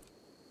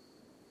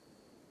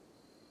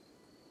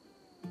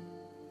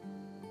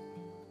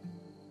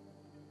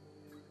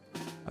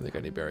 I think I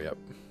need Barry up.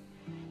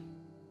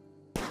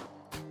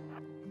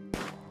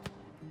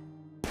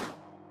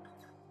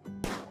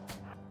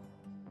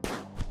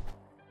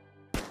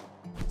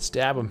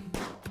 Stab him.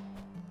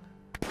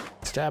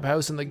 Stab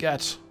House in the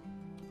gut.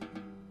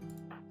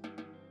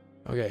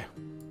 Okay,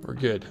 we're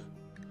good.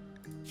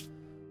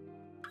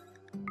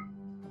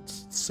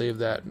 Let's save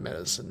that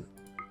medicine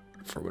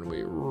for when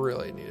we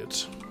really need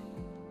it.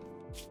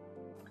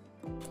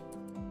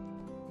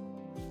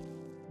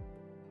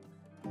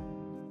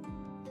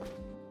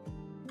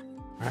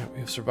 Alright,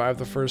 we've survived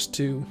the first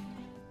 2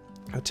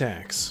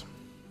 attacks.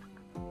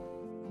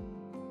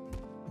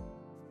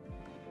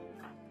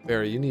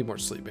 Barry, you need more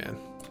sleep, man.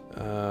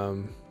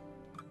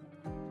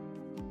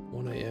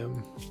 1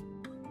 a.m.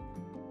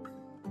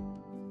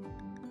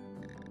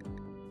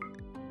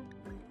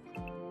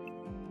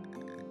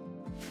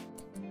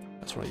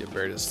 I just want to get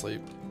Barry to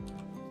sleep.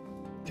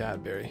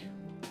 God, Barry.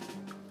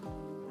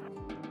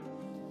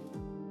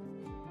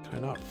 Can I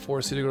not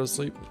force you to go to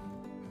sleep?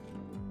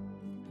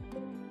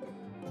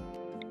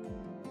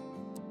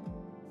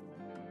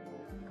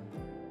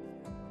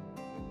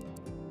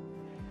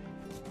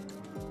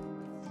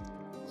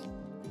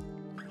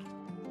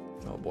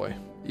 Oh boy,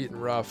 eating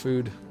raw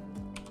food.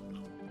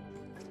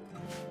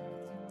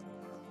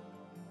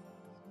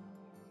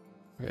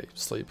 Okay,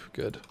 sleep,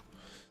 good.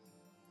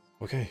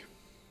 Okay.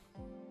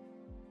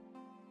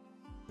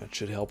 That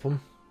should help him.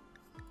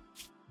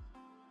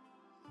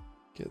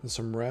 Getting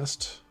some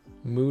rest.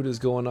 Mood is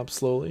going up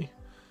slowly.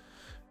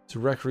 He's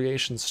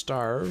recreation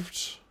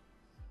starved.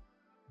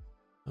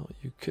 Well,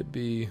 you could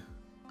be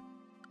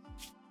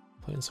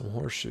playing some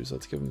horseshoes.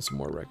 Let's give him some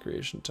more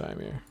recreation time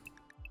here.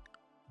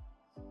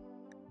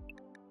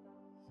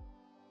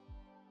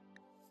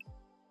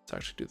 Let's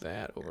actually do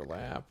that.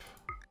 Overlap.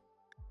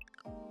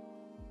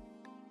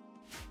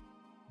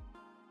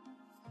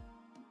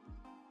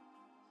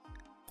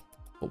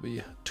 We'll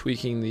be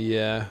tweaking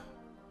the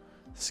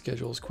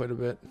schedules quite a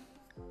bit.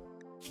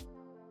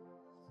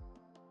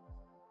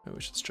 Maybe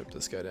we should strip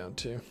this guy down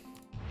too.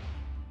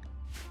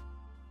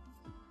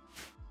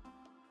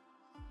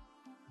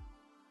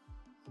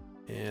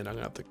 And I'm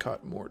gonna have to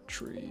cut more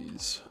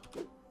trees.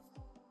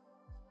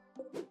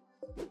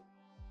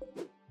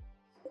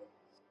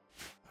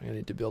 I'm gonna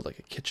need to build like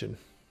a kitchen.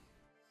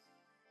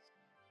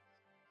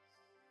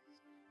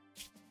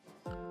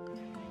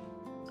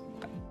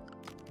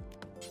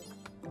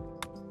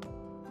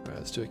 Alright,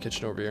 let's do a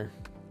kitchen over here.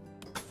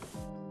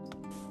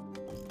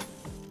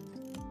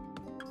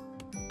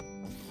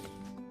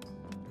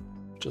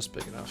 Just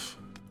big enough.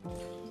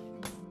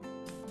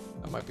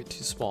 That might be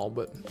too small,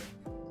 but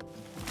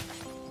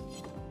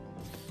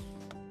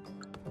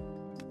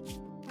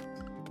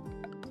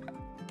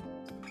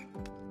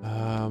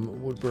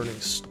wood burning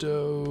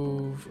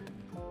stove.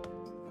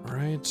 All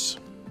right,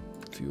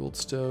 fueled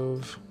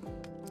stove.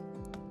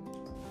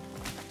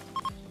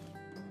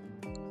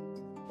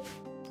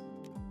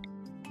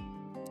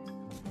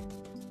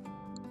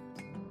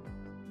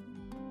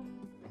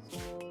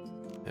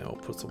 And we'll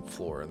put some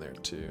floor in there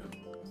too.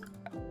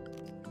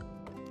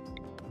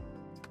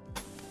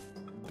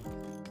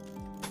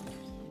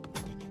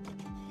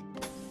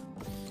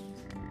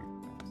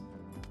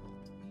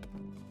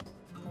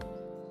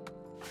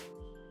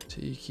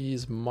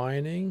 Tiki's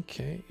mining,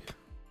 okay.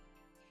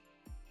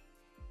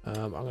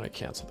 I'm gonna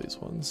cancel these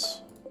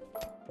ones.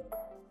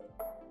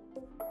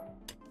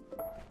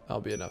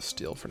 That'll be enough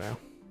steel for now.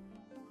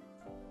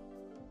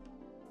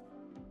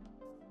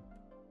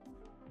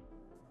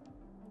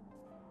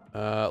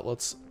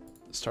 Let's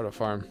start a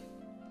farm.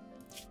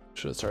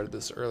 Should have started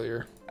this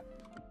earlier.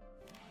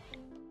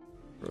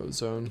 Row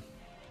zone.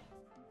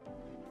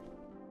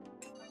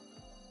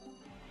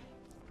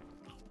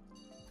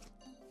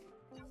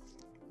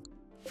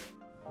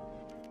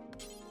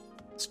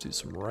 Let's do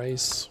some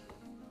rice.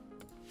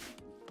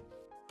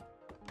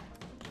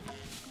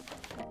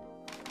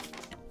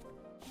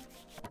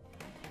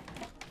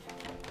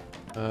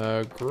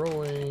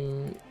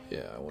 Growing.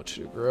 Yeah, I want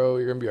you to grow.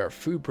 You're gonna be our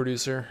food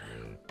producer.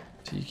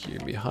 Tiki, you're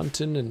gonna be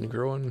hunting and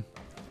growing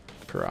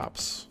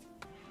crops.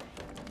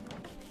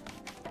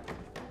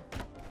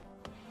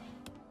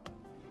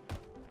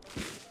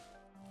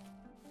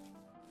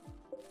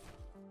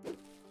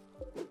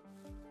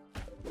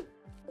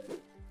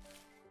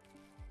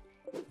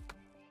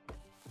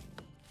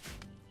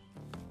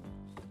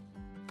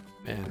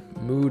 Man,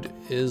 mood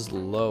is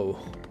low.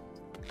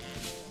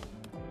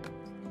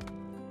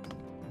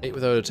 8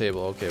 without a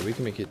table. Okay, we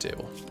can make you a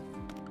table.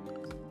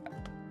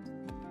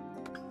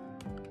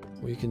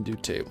 We can do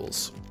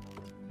tables.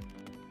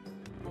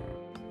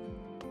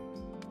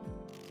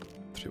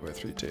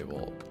 3x3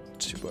 table.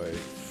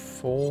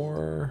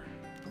 2x4.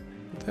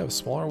 They have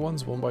smaller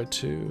ones,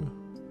 1x2.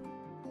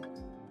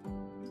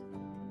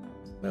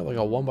 They have like a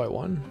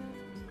 1x1.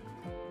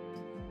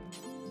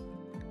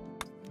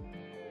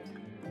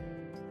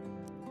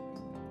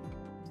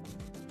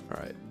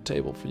 Alright,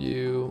 table for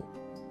you.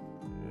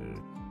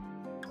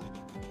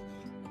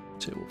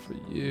 Table for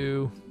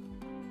you.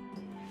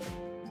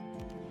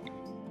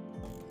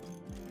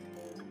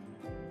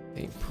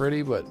 Ain't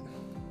pretty, but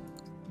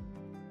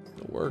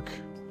it'll work.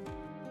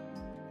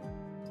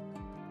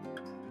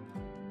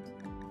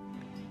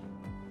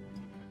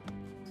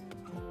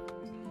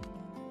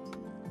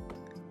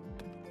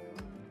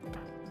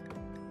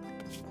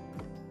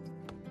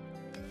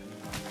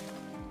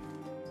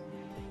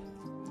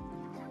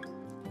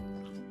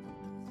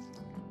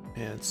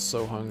 Man, it's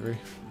so hungry.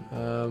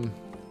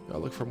 Gotta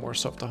look for more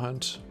stuff to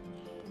hunt.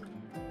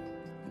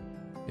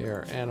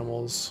 Here,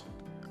 animals.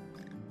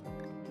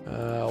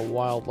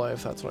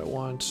 Wildlife, that's what I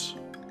want.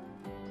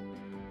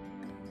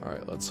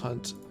 Alright, let's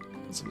hunt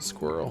some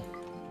squirrel.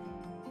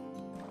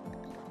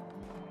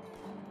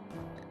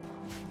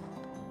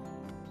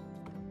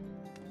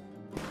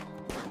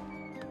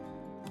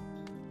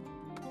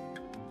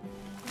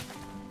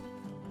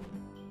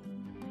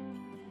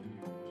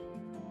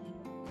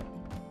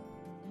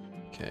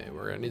 Okay,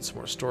 we're gonna need some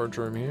more storage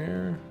room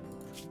here.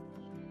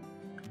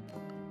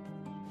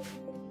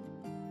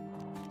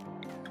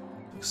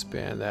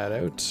 Expand that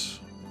out.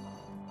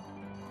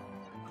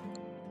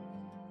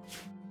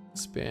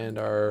 Expand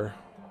our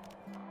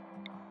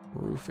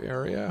roof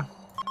area.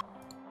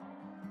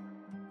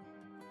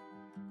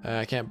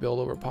 I can't build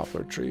over a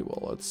poplar tree.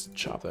 Well, let's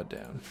chop that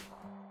down.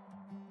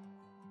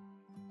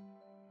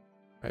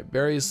 Alright,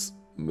 Barry's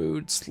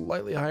mood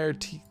slightly higher.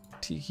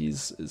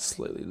 Tiki's is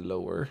slightly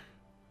lower.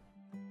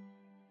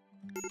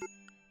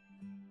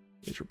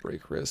 Major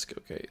break risk.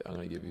 Okay, I'm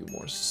gonna give you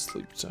more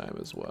sleep time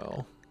as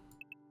well.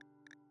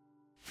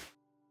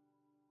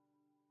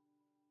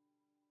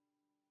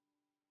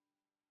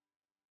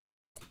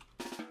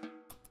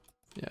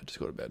 Yeah, just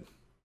go to bed.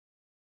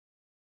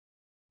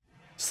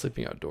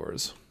 Sleeping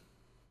outdoors,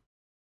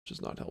 which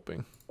is not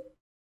helping.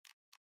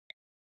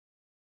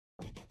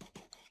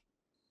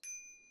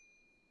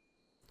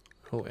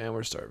 Oh, and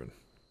we're starving.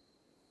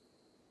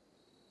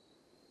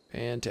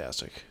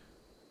 Fantastic.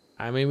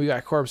 I mean, we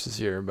got corpses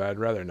here, but I'd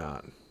rather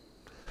not.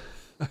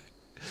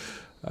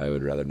 I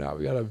would rather not.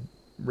 We got a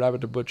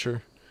rabbit to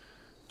butcher.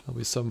 There'll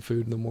be some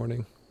food in the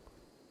morning.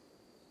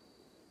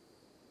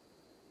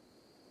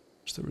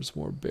 Wish there was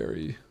more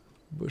berry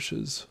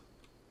bushes.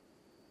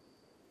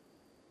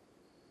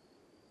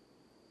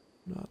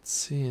 Not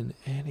seeing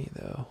any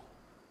though.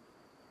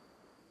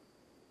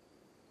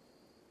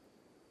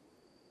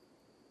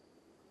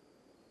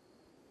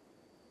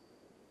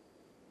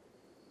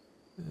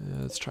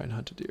 Let's try and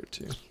hunt a deer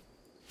too.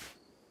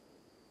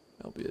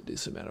 That'll be a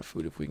decent amount of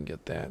food if we can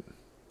get that.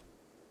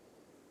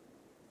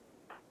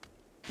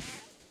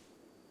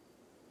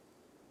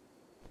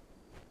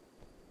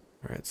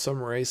 Alright, some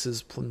rice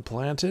is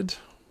planted.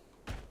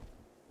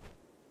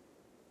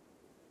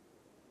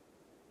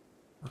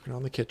 Working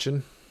on the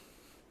kitchen.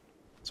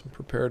 Some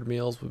prepared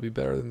meals would be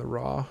better than the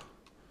raw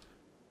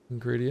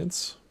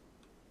ingredients.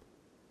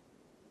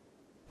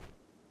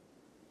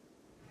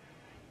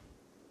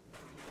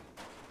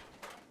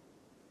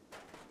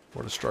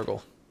 What a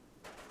struggle.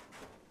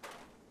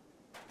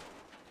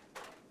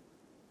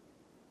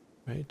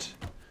 Right.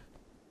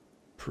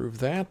 Prove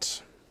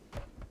that.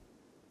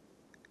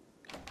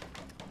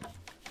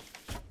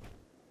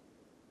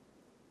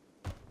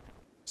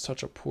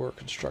 Such a poor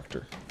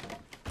constructor.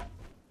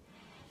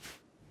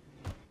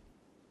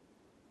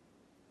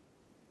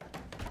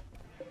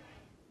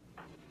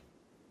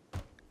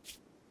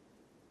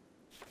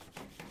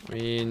 I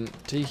mean,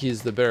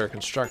 Tiki's the better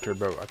constructor,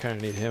 but I kind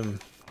of need him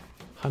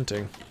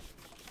hunting.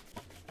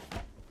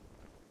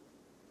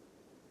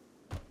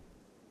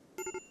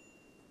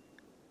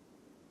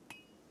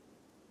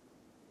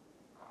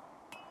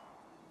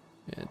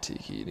 Yeah,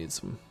 Tiki needs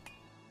some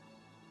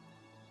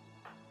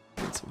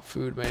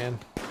food, man.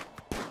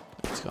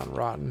 It's gone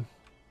rotten.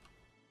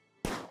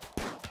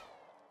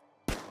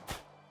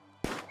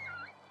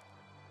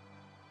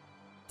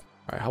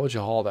 Alright, how would you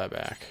haul that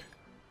back?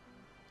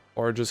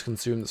 Or just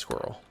consume the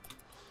squirrel?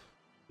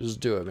 Just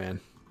do it,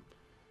 man.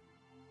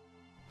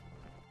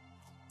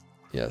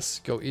 Yes,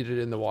 go eat it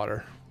in the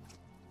water.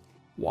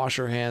 Wash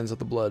your hands of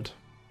the blood.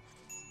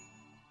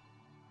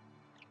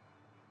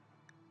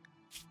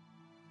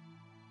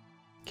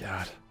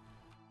 God.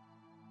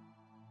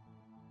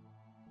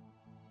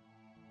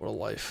 What a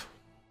life.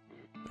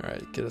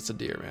 Alright, get us a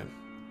deer, man.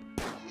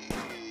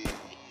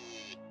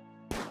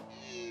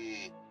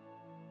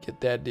 Get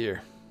that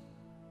deer.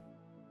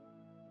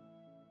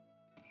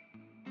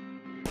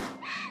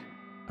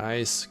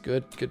 Nice.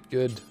 Good, good,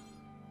 good.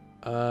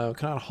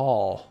 Cannot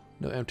haul.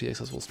 No empty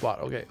accessible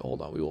spot. Okay,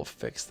 hold on. We will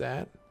fix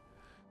that.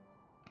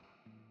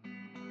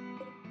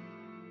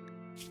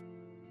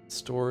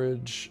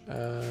 Storage.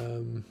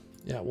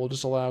 Yeah, we'll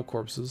just allow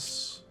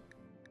corpses.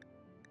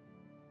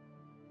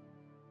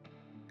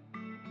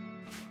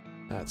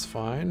 That's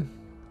fine.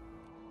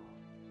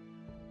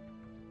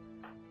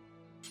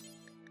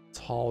 Let's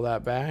haul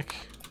that back.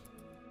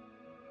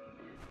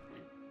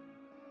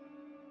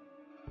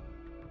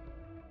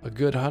 A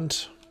good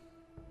hunt.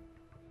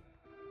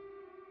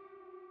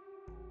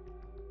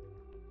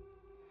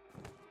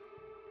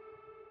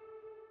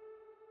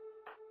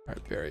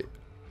 Alright, Barry.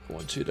 I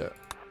want you to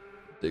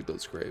dig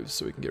those graves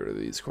so we can get rid of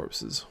these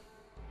corpses.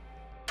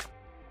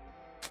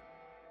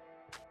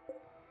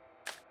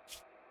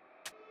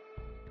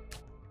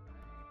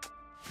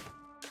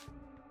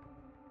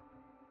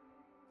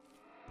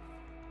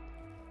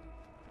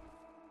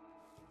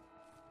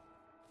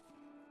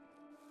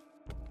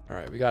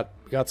 Alright, we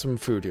got some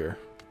food here.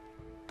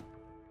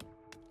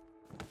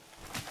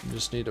 We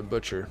just need a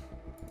butcher.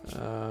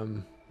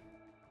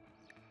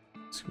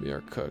 This can be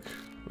our cook.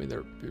 I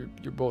mean,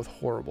 you're both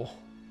horrible.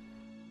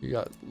 You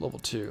got level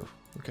 2.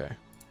 Okay.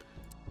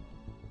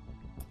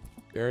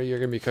 Barry, you're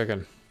gonna be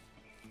cooking.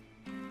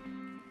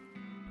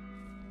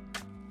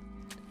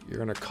 You're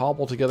gonna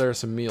cobble together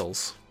some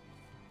meals.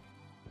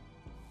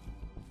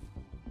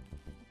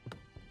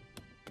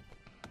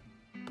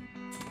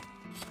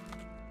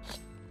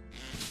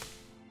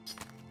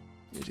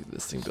 Need to get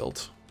this thing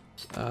built.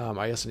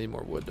 I guess I need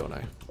more wood, don't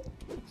I?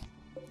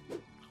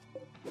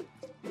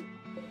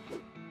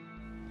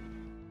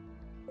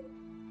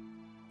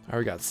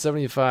 Alright, we got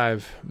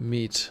 75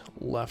 meat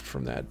left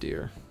from that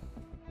deer.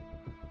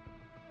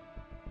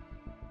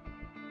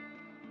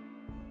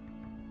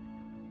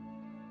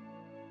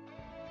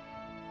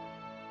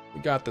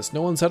 We got this.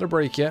 No one's had a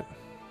break yet.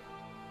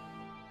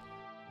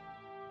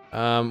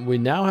 We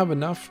now have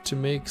enough to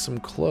make some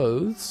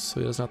clothes, so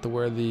he doesn't have to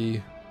wear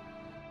the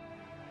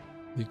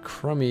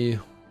crummy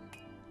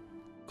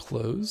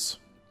clothes.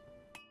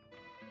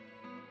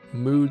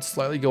 Mood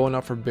slightly going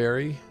up for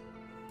Barry.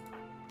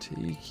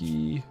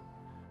 Tiki.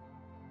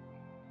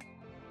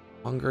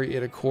 Hungry,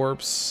 ate a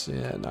corpse.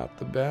 Yeah, not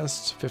the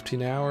best.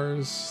 15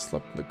 hours.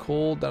 Slept in the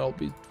cold. That'll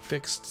be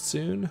fixed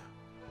soon.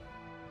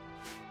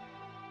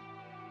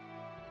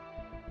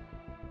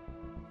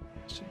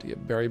 Just need to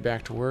get Barry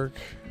back to work.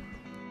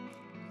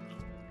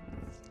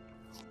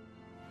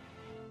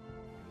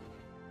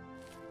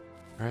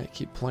 Alright,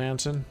 keep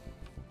planting.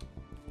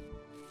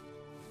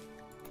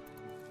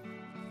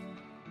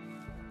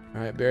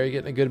 Alright, Barry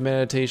getting a good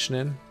meditation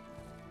in.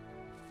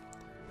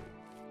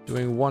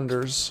 Doing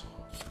wonders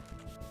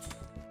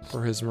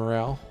for his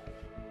morale.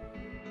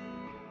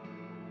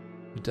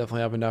 We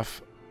definitely have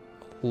enough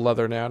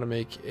leather now to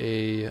make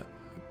a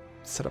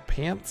set of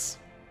pants.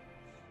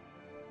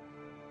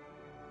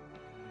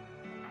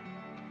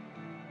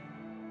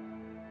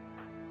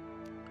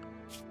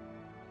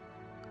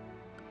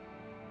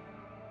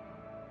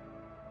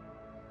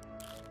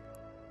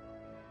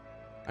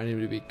 I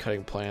need to be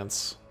cutting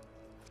plants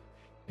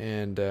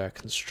and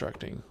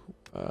constructing.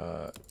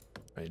 I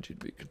need you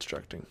to be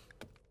constructing.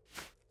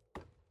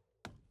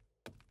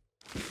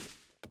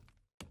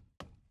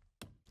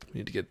 We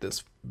need to get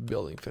this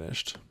building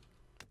finished.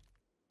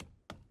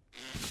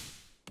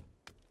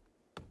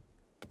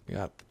 We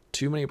got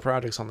too many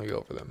projects on the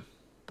go for them.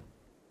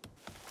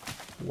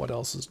 What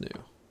else is new?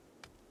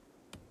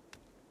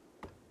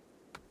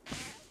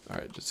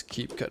 Alright, just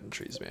keep cutting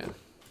trees, man.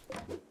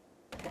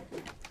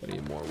 We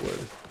need more wood.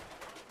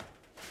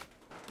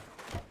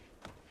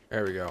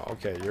 There we go.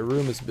 Okay, your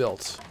room is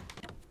built.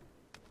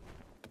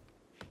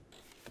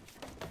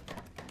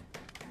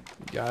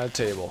 You got a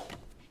table.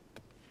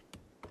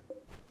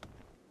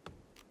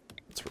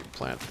 Let's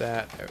replant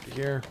that out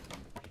here.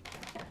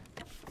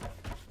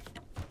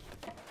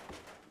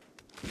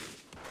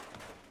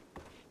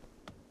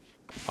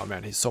 Oh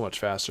man, he's so much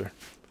faster.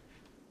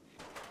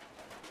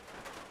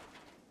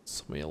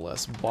 So many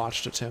less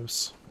botched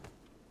attempts.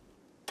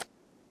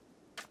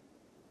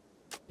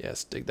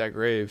 Yes, dig that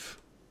grave.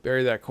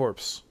 Bury that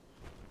corpse.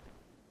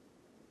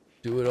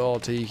 Do it all,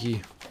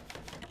 Tiki.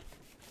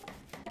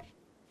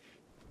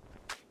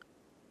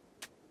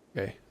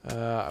 Okay,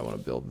 I want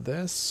to build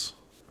this.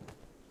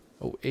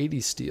 Oh,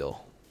 80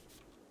 steel.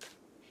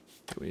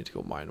 Okay, we need to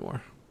go mine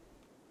more.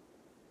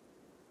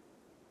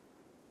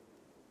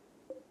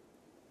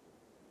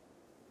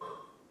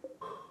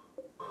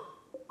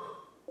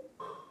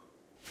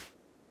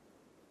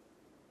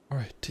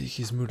 Alright,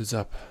 Tiki's mood is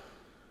up.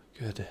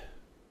 Good.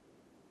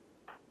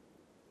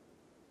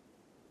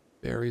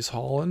 Barry's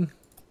hauling.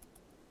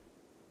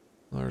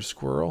 Another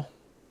squirrel.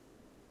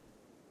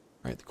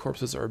 Alright, the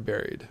corpses are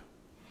buried.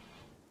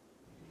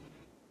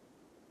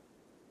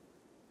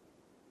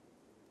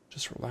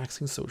 Just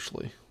relaxing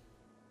socially.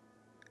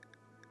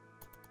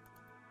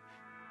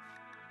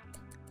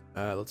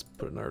 Let's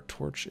put another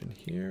torch in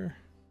here.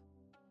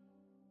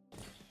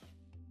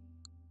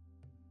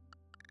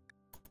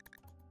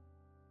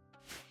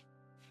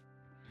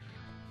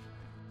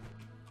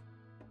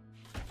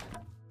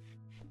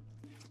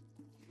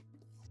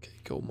 Okay,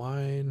 go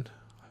mine.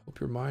 I hope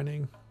you're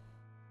mining.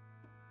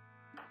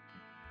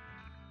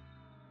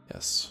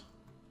 Yes.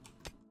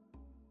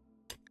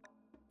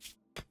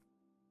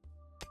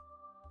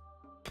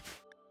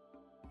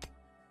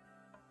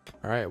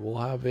 Alright, we'll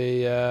have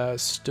a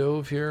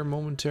stove here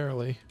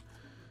momentarily.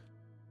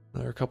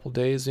 Another couple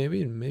days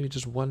maybe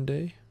just one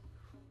day.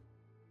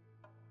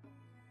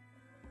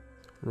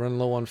 Run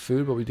low on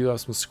food, but we do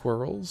have some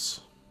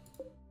squirrels.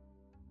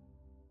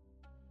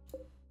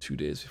 2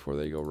 days before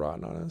they go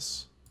rotten on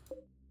us.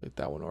 Like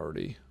that one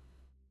already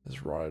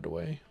has rotted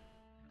away.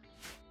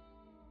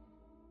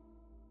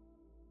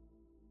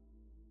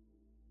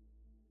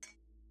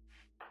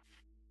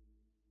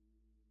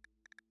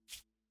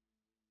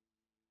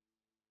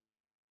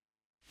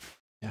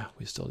 Yeah,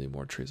 we still need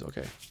more trees.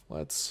 Okay,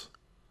 let's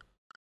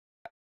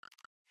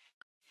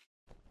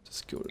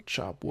just go to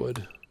chop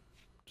wood.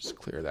 Just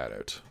clear that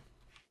out.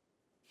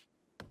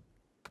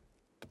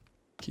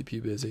 Keep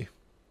you busy.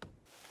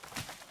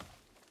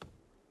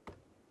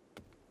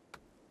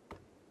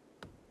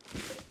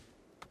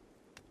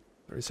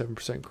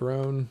 47%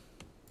 grown.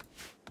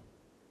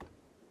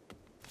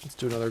 Let's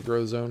do another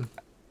grow zone.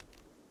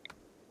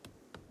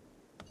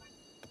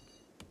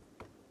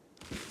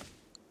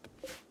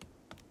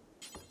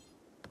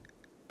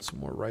 Some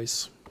more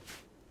rice.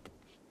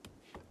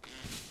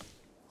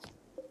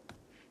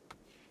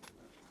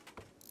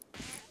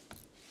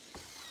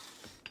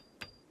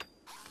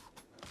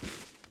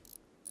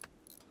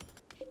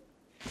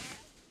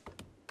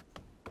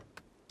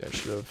 I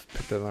should have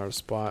picked another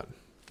spot.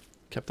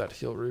 Kept that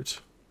heal root.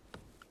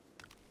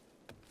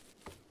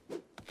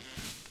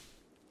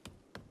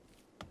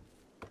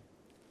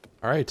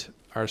 Alright,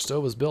 our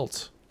stove is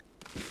built.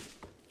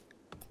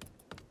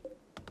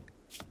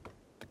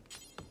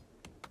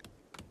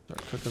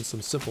 Start cooking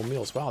some simple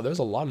meals. Wow, there's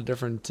a lot of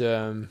different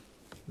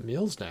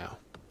meals now.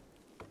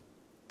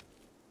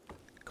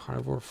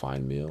 Carnivore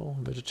fine meal,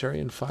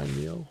 vegetarian fine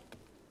meal.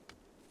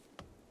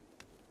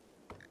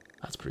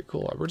 That's pretty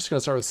cool. We're just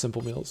gonna start with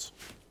simple meals.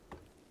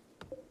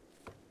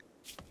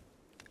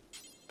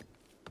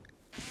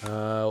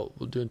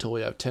 We'll do until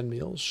we have 10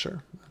 meals.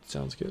 Sure, that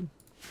sounds good.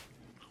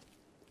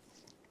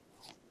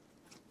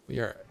 We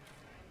are,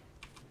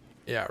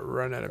 yeah,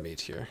 run out of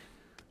meat here.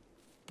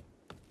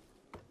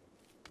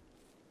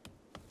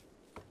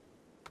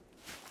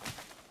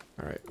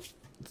 All right,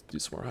 let's do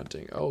some more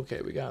hunting.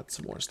 Okay, we got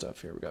some more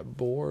stuff here. We got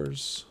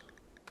boars.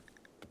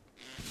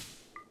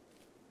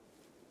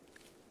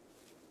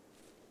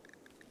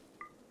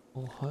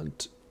 We'll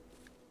hunt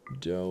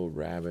doe,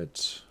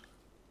 rabbit.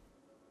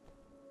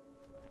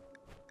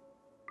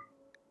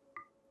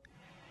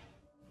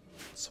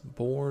 Some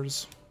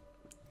boars.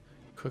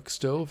 Cook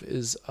stove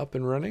is up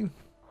and running.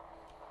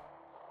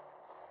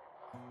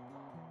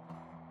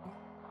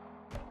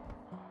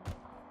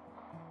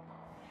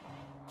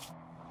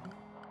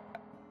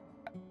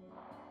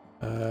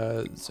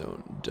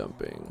 Zone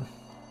dumping.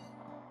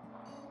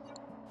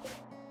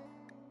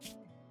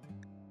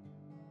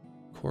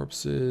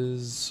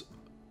 Corpses.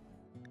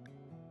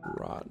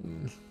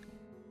 Rotten.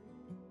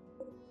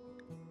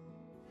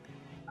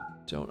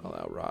 Don't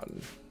allow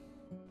rotten.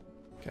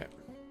 Okay.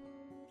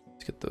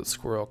 Let's get those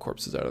squirrel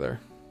corpses out of there.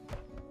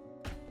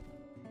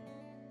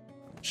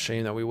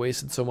 Shame that we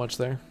wasted so much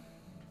there.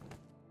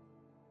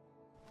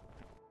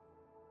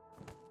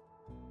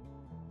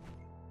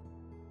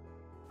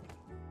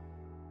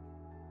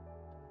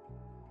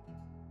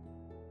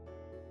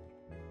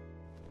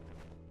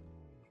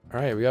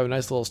 Alright, we have a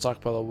nice little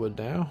stockpile of wood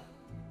now.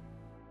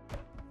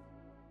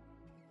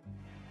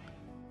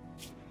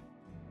 Is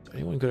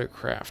anyone good at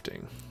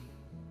crafting?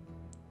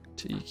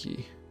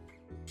 Tiki.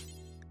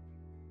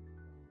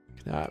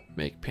 Cannot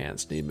make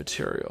pants, need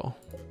material.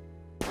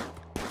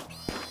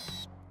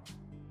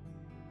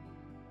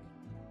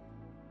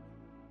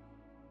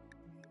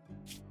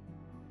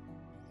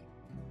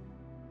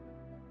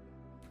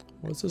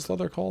 What's this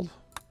leather called?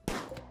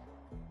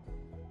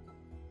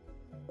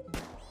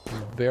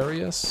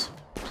 Various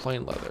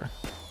plain leather.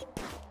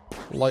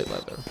 Light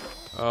leather.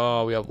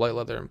 Oh, we have light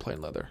leather and plain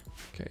leather.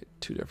 Okay,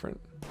 two different.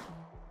 I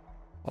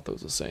thought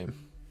those were the same.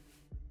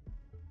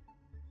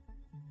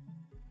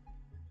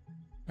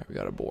 Alright, we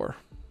got a boar.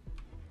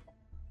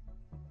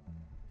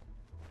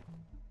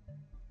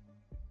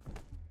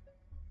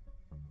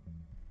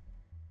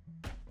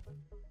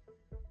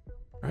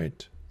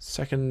 Alright,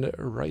 second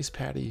rice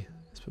paddy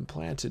has been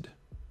planted.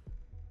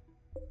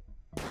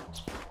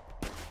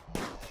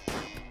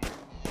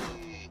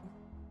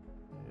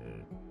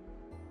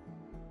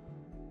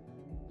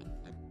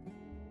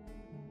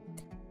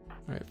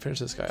 Alright, finish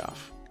this guy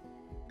off.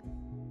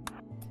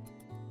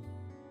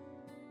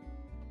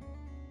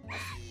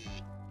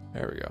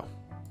 There we go.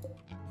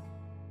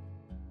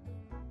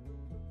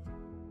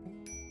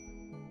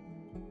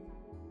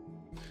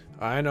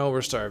 I know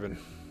we're starving.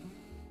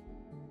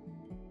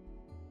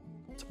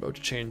 It's about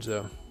to change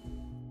though.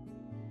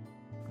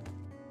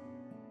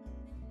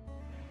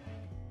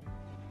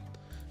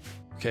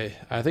 Okay,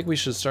 I think we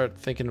should start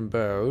thinking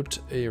about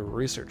a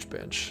research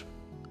bench.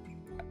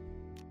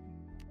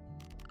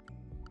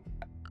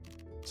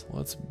 So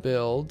let's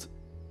build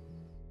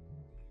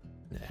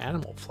an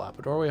animal flap.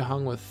 A doorway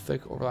hung with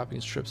thick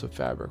overlapping strips of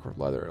fabric or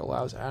leather. It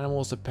allows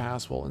animals to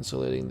pass while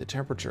insulating the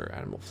temperature.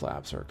 Animal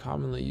flaps are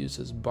commonly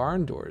used as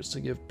barn doors to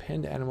give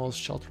penned animals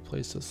shelter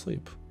place to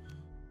sleep.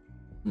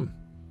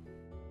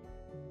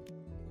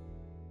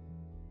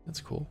 That's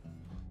cool.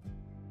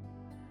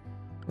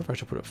 What if I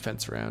should put a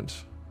fence around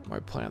my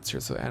plants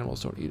here so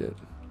animals don't eat it?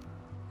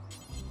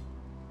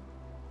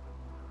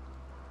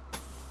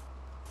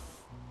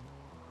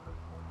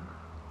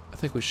 I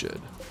think we should.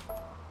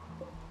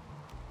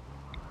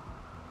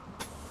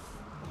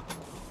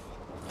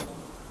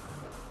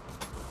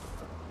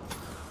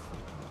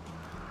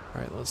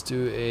 Alright, let's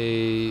do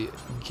a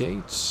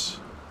gate.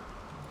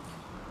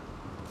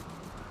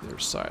 The other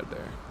side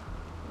there.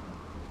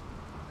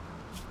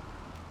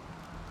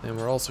 And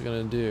we're also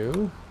going to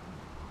do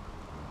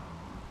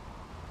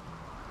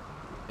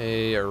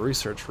a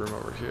research room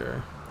over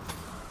here.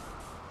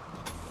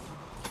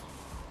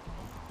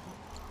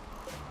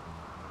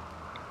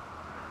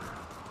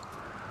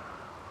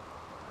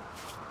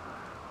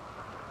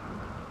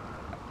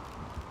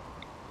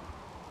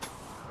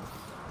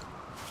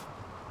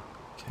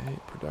 Okay,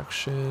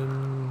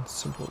 production,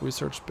 simple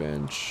research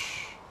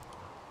bench.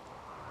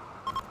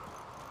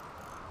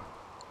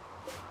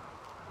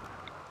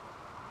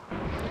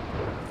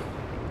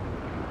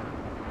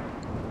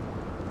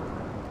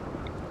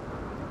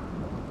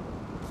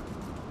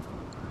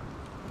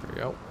 There we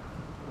go.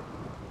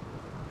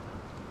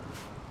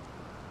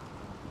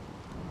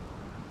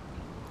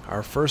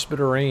 Our first bit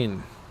of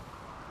rain.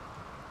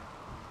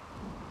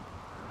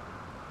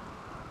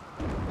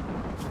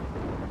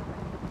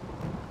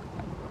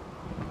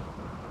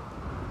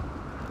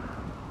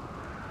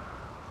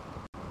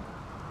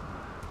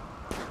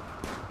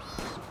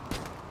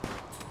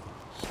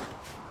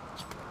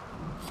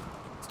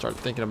 Start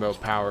thinking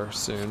about power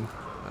soon.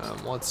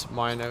 Let's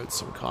mine out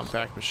some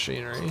compact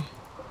machinery.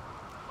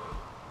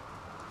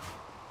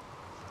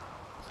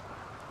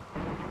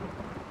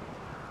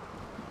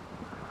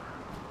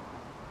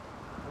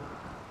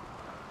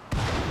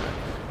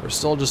 We're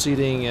still just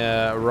eating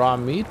raw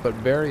meat,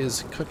 but Barry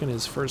is cooking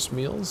his first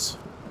meals.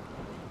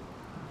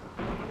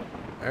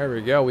 There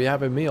we go, we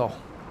have a meal.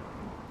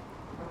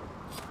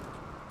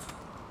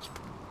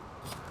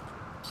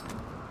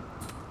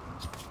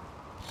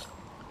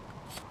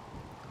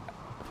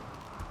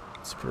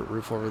 Let's put a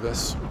roof over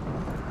this.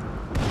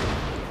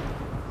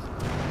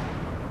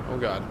 Oh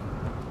god.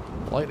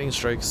 Lightning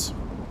strikes.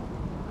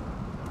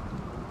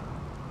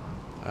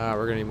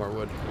 We're gonna need more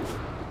wood.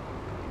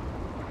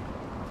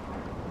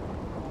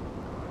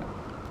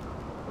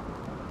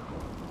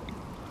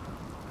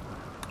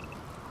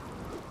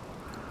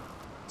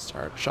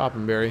 Start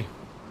shopping, Barry.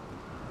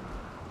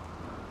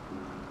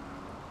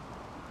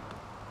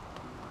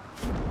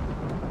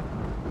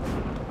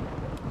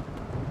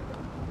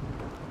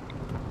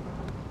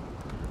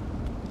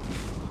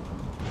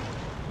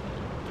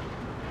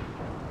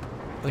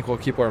 I think we'll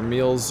keep our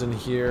meals in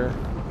here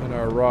and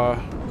our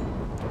raw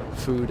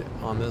food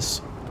on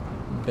this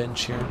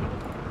bench here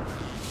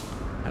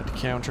at the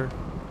counter.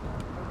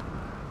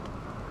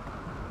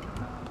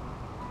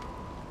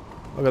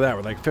 Look at that,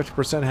 we're like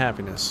 50%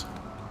 happiness.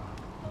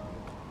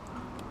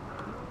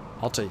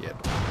 I'll take it.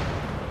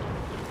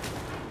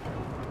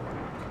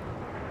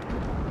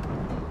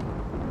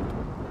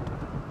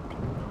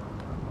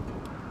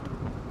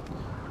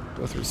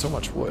 Go through so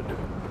much wood.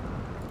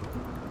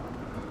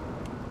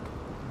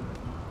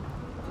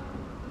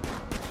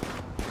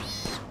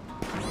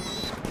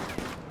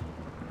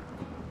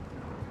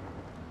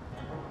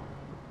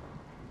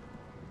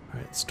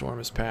 Alright, storm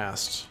has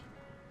passed.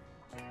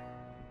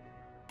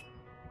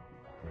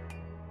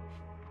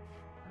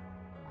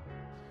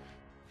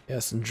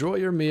 Yes, enjoy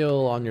your meal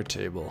on your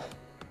table.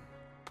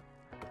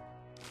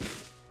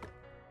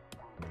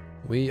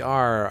 We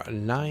are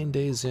 9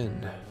 days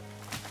in,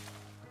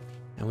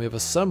 and we have a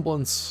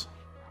semblance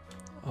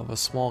of a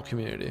small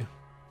community.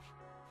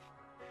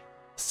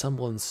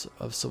 Semblance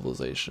of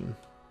civilization.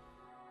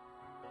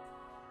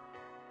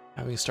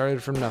 Having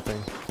started from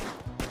nothing.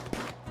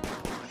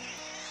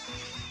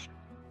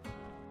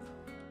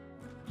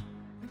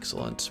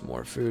 Excellent,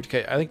 more food.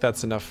 Okay, I think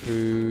that's enough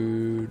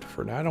food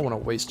for now. I don't want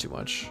to waste too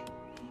much.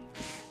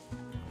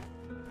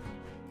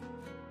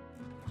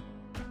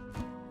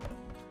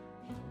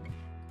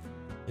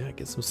 Yeah,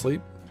 get some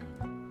sleep.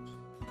 I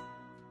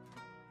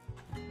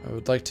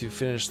would like to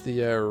finish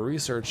the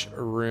research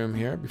room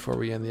here before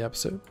we end the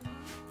episode.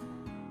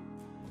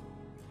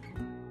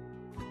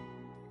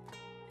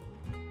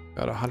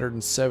 Got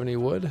 170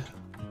 wood. That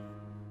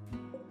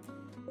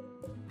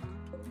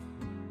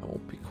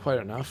won't be quite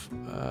enough.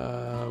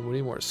 We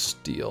need more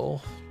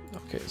steel.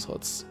 Okay, so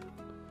let's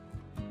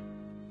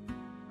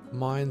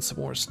mine some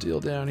more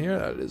steel down here.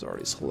 That is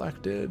already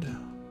selected.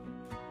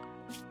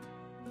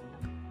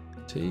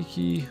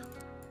 Takey.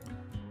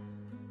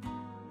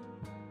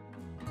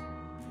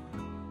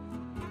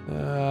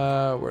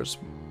 Where's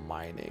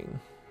mining?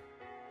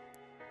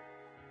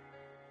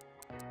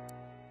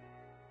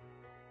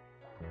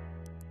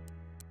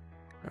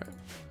 Alright.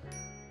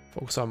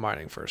 Focus on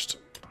mining first.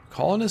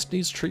 Colonist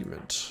needs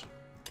treatment.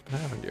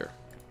 What happened here?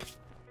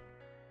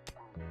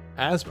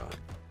 Asthma.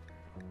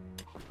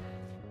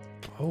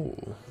 Oh.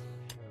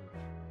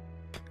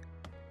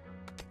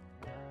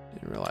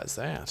 Didn't realize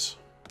that.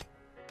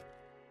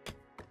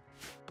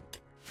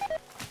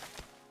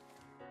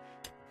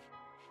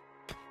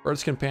 Bird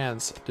skin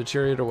pants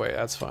deteriorate away.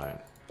 That's fine.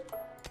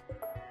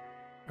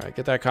 Alright,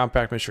 get that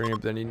compact machinery,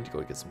 but then you need to go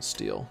get some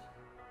steel.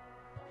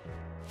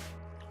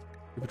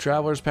 Group of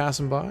travelers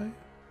passing by.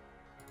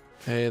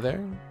 Hey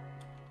there.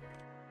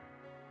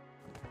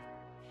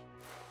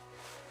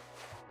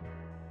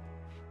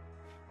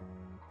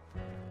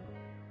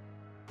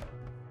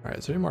 Alright,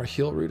 is there any more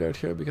heal root out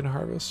here we can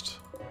harvest?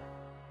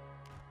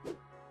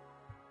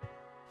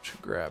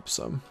 Should grab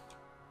some.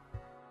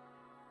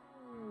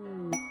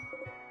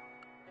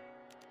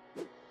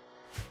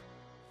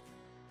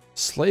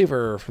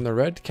 Slaver from the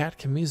Red Cat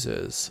Camisa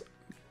is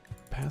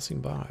passing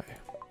by.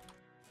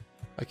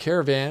 A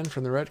caravan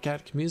from the Red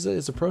Cat Camisa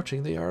is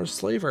approaching. They are a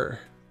slaver.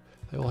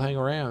 They will hang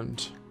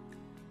around.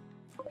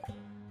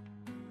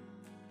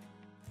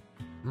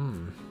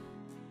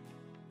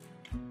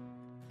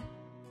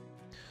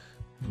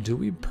 Do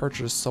we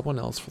purchase someone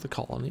else for the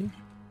colony?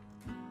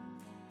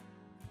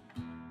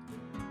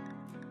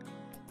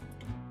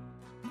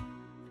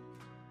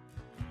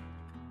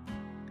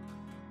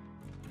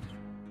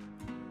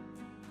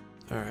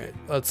 Alright,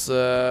 let's,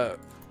 I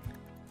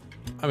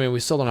mean, we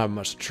still don't have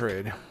much to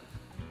trade.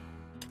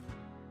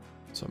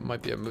 So it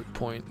might be a moot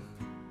point.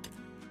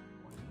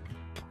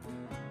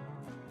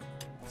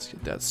 Let's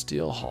get that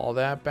steel, haul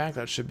that back.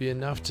 That should be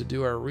enough to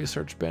do our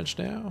research bench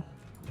now.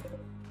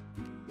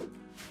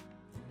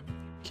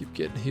 Keep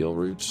getting heal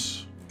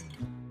roots.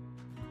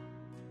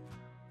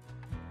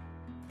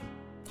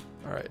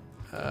 Alright,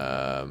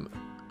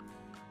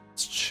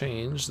 let's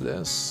change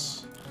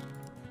this.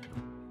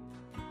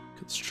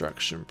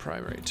 Construction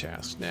primary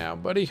task now,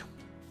 buddy.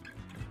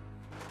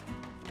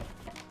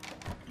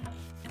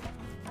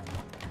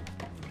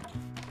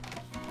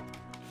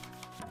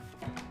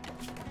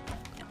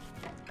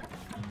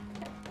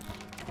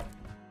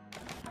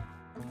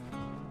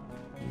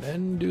 And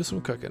then do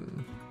some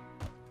cooking.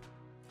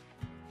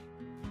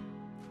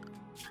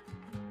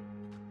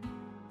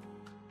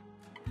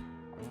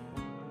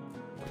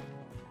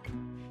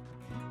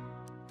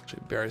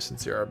 Actually, Barry,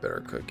 since you're a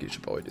better cook, you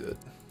should probably do that.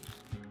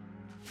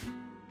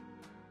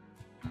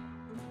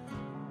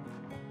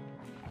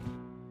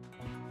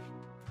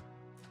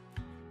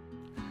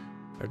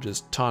 They're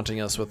just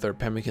taunting us with their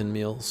pemmican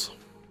meals.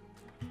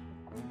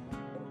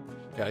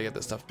 Gotta get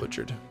this stuff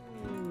butchered.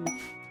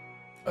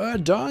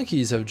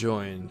 Donkeys have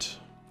joined.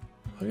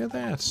 Look at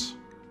that.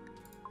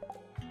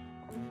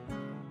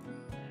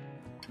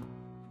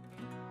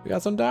 We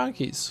got some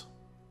donkeys.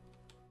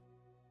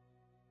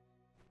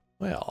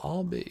 Well,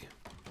 I'll be.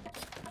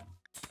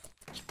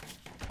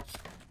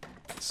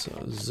 So,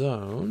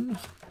 zone.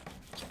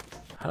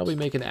 How do we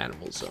make an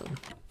animal zone?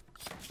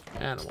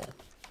 Animal.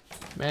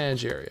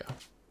 Manage area.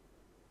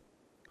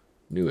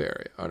 New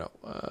area. Oh no,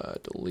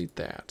 delete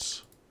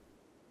that.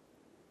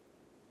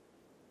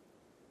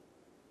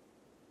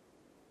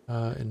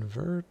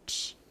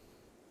 Invert.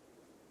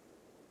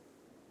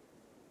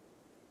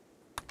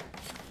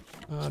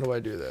 How do I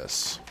do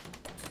this?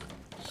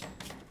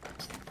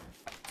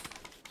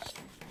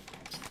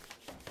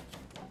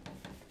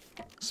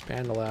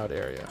 Expand allowed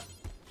area.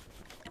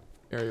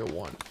 Area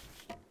 1.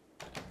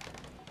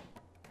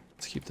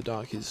 Let's keep the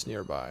donkeys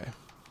nearby.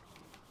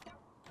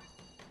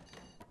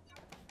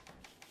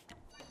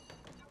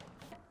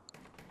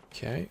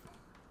 Okay.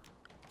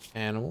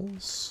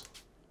 Animals.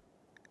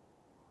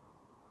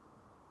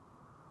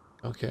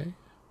 Okay.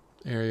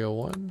 Area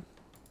 1.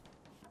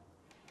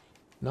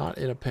 Not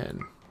in a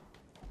pen.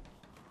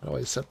 How do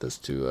I set this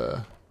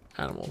to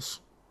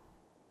animals?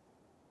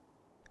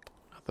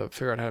 I have to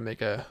figure out how to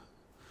make a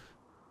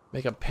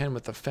pen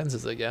with the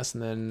fences, I guess,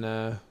 and then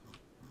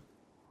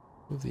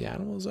move the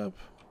animals up.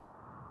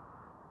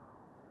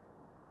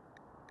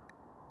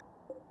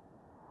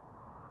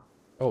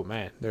 Oh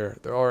man, they're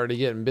already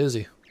getting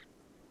busy.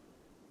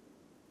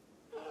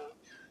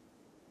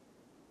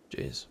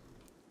 Jeez.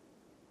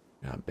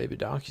 Yeah, baby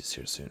donkeys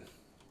here soon.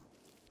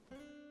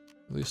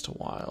 At least a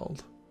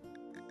wild.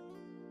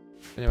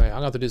 Anyway, I'm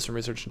gonna have to do some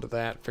research into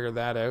that, figure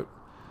that out.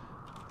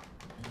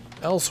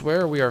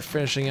 Elsewhere, we are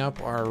finishing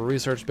up our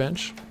research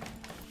bench.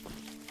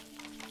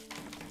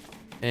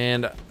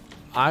 And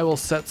I will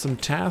set some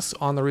tasks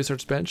on the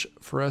research bench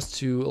for us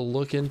to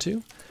look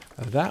into.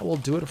 That will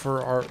do it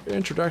for our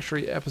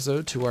introductory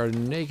episode to our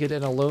Naked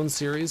and Alone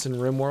series in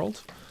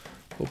Rimworld.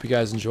 Hope you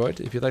guys enjoyed.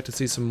 If you'd like to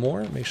see some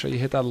more, make sure you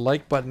hit that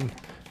like button.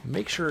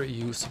 Make sure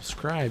you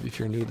subscribe if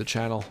you're new to the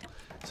channel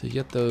so you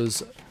get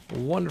those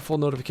wonderful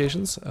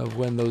notifications of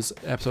when those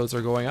episodes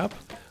are going up.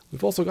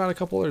 We've also got a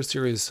couple other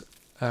series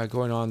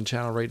going on the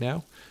channel right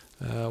now.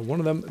 One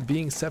of them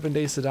being 7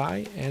 Days to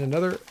Die, and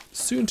another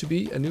soon to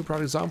be a new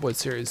Project Zomboid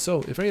series.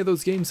 So if any of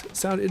those games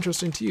sound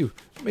interesting to you,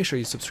 make sure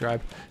you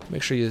subscribe,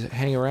 make sure you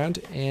hang around,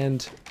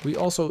 and we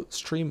also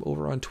stream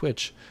over on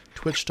Twitch,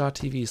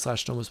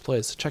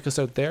 twitch.tv/NoMiS. Check us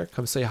out there,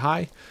 come say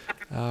hi.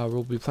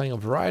 We'll be playing a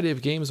variety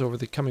of games over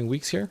the coming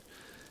weeks here,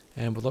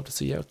 and we'd love to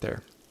see you out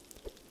there.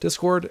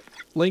 Discord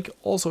link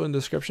also in the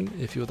description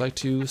if you would like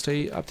to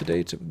stay up to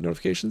date with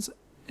notifications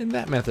in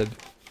that method.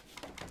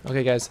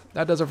 Okay guys,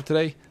 that does it for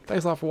today.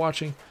 Thanks a lot for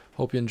watching.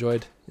 Hope you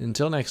enjoyed.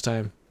 Until next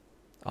time,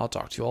 I'll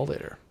talk to you all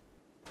later.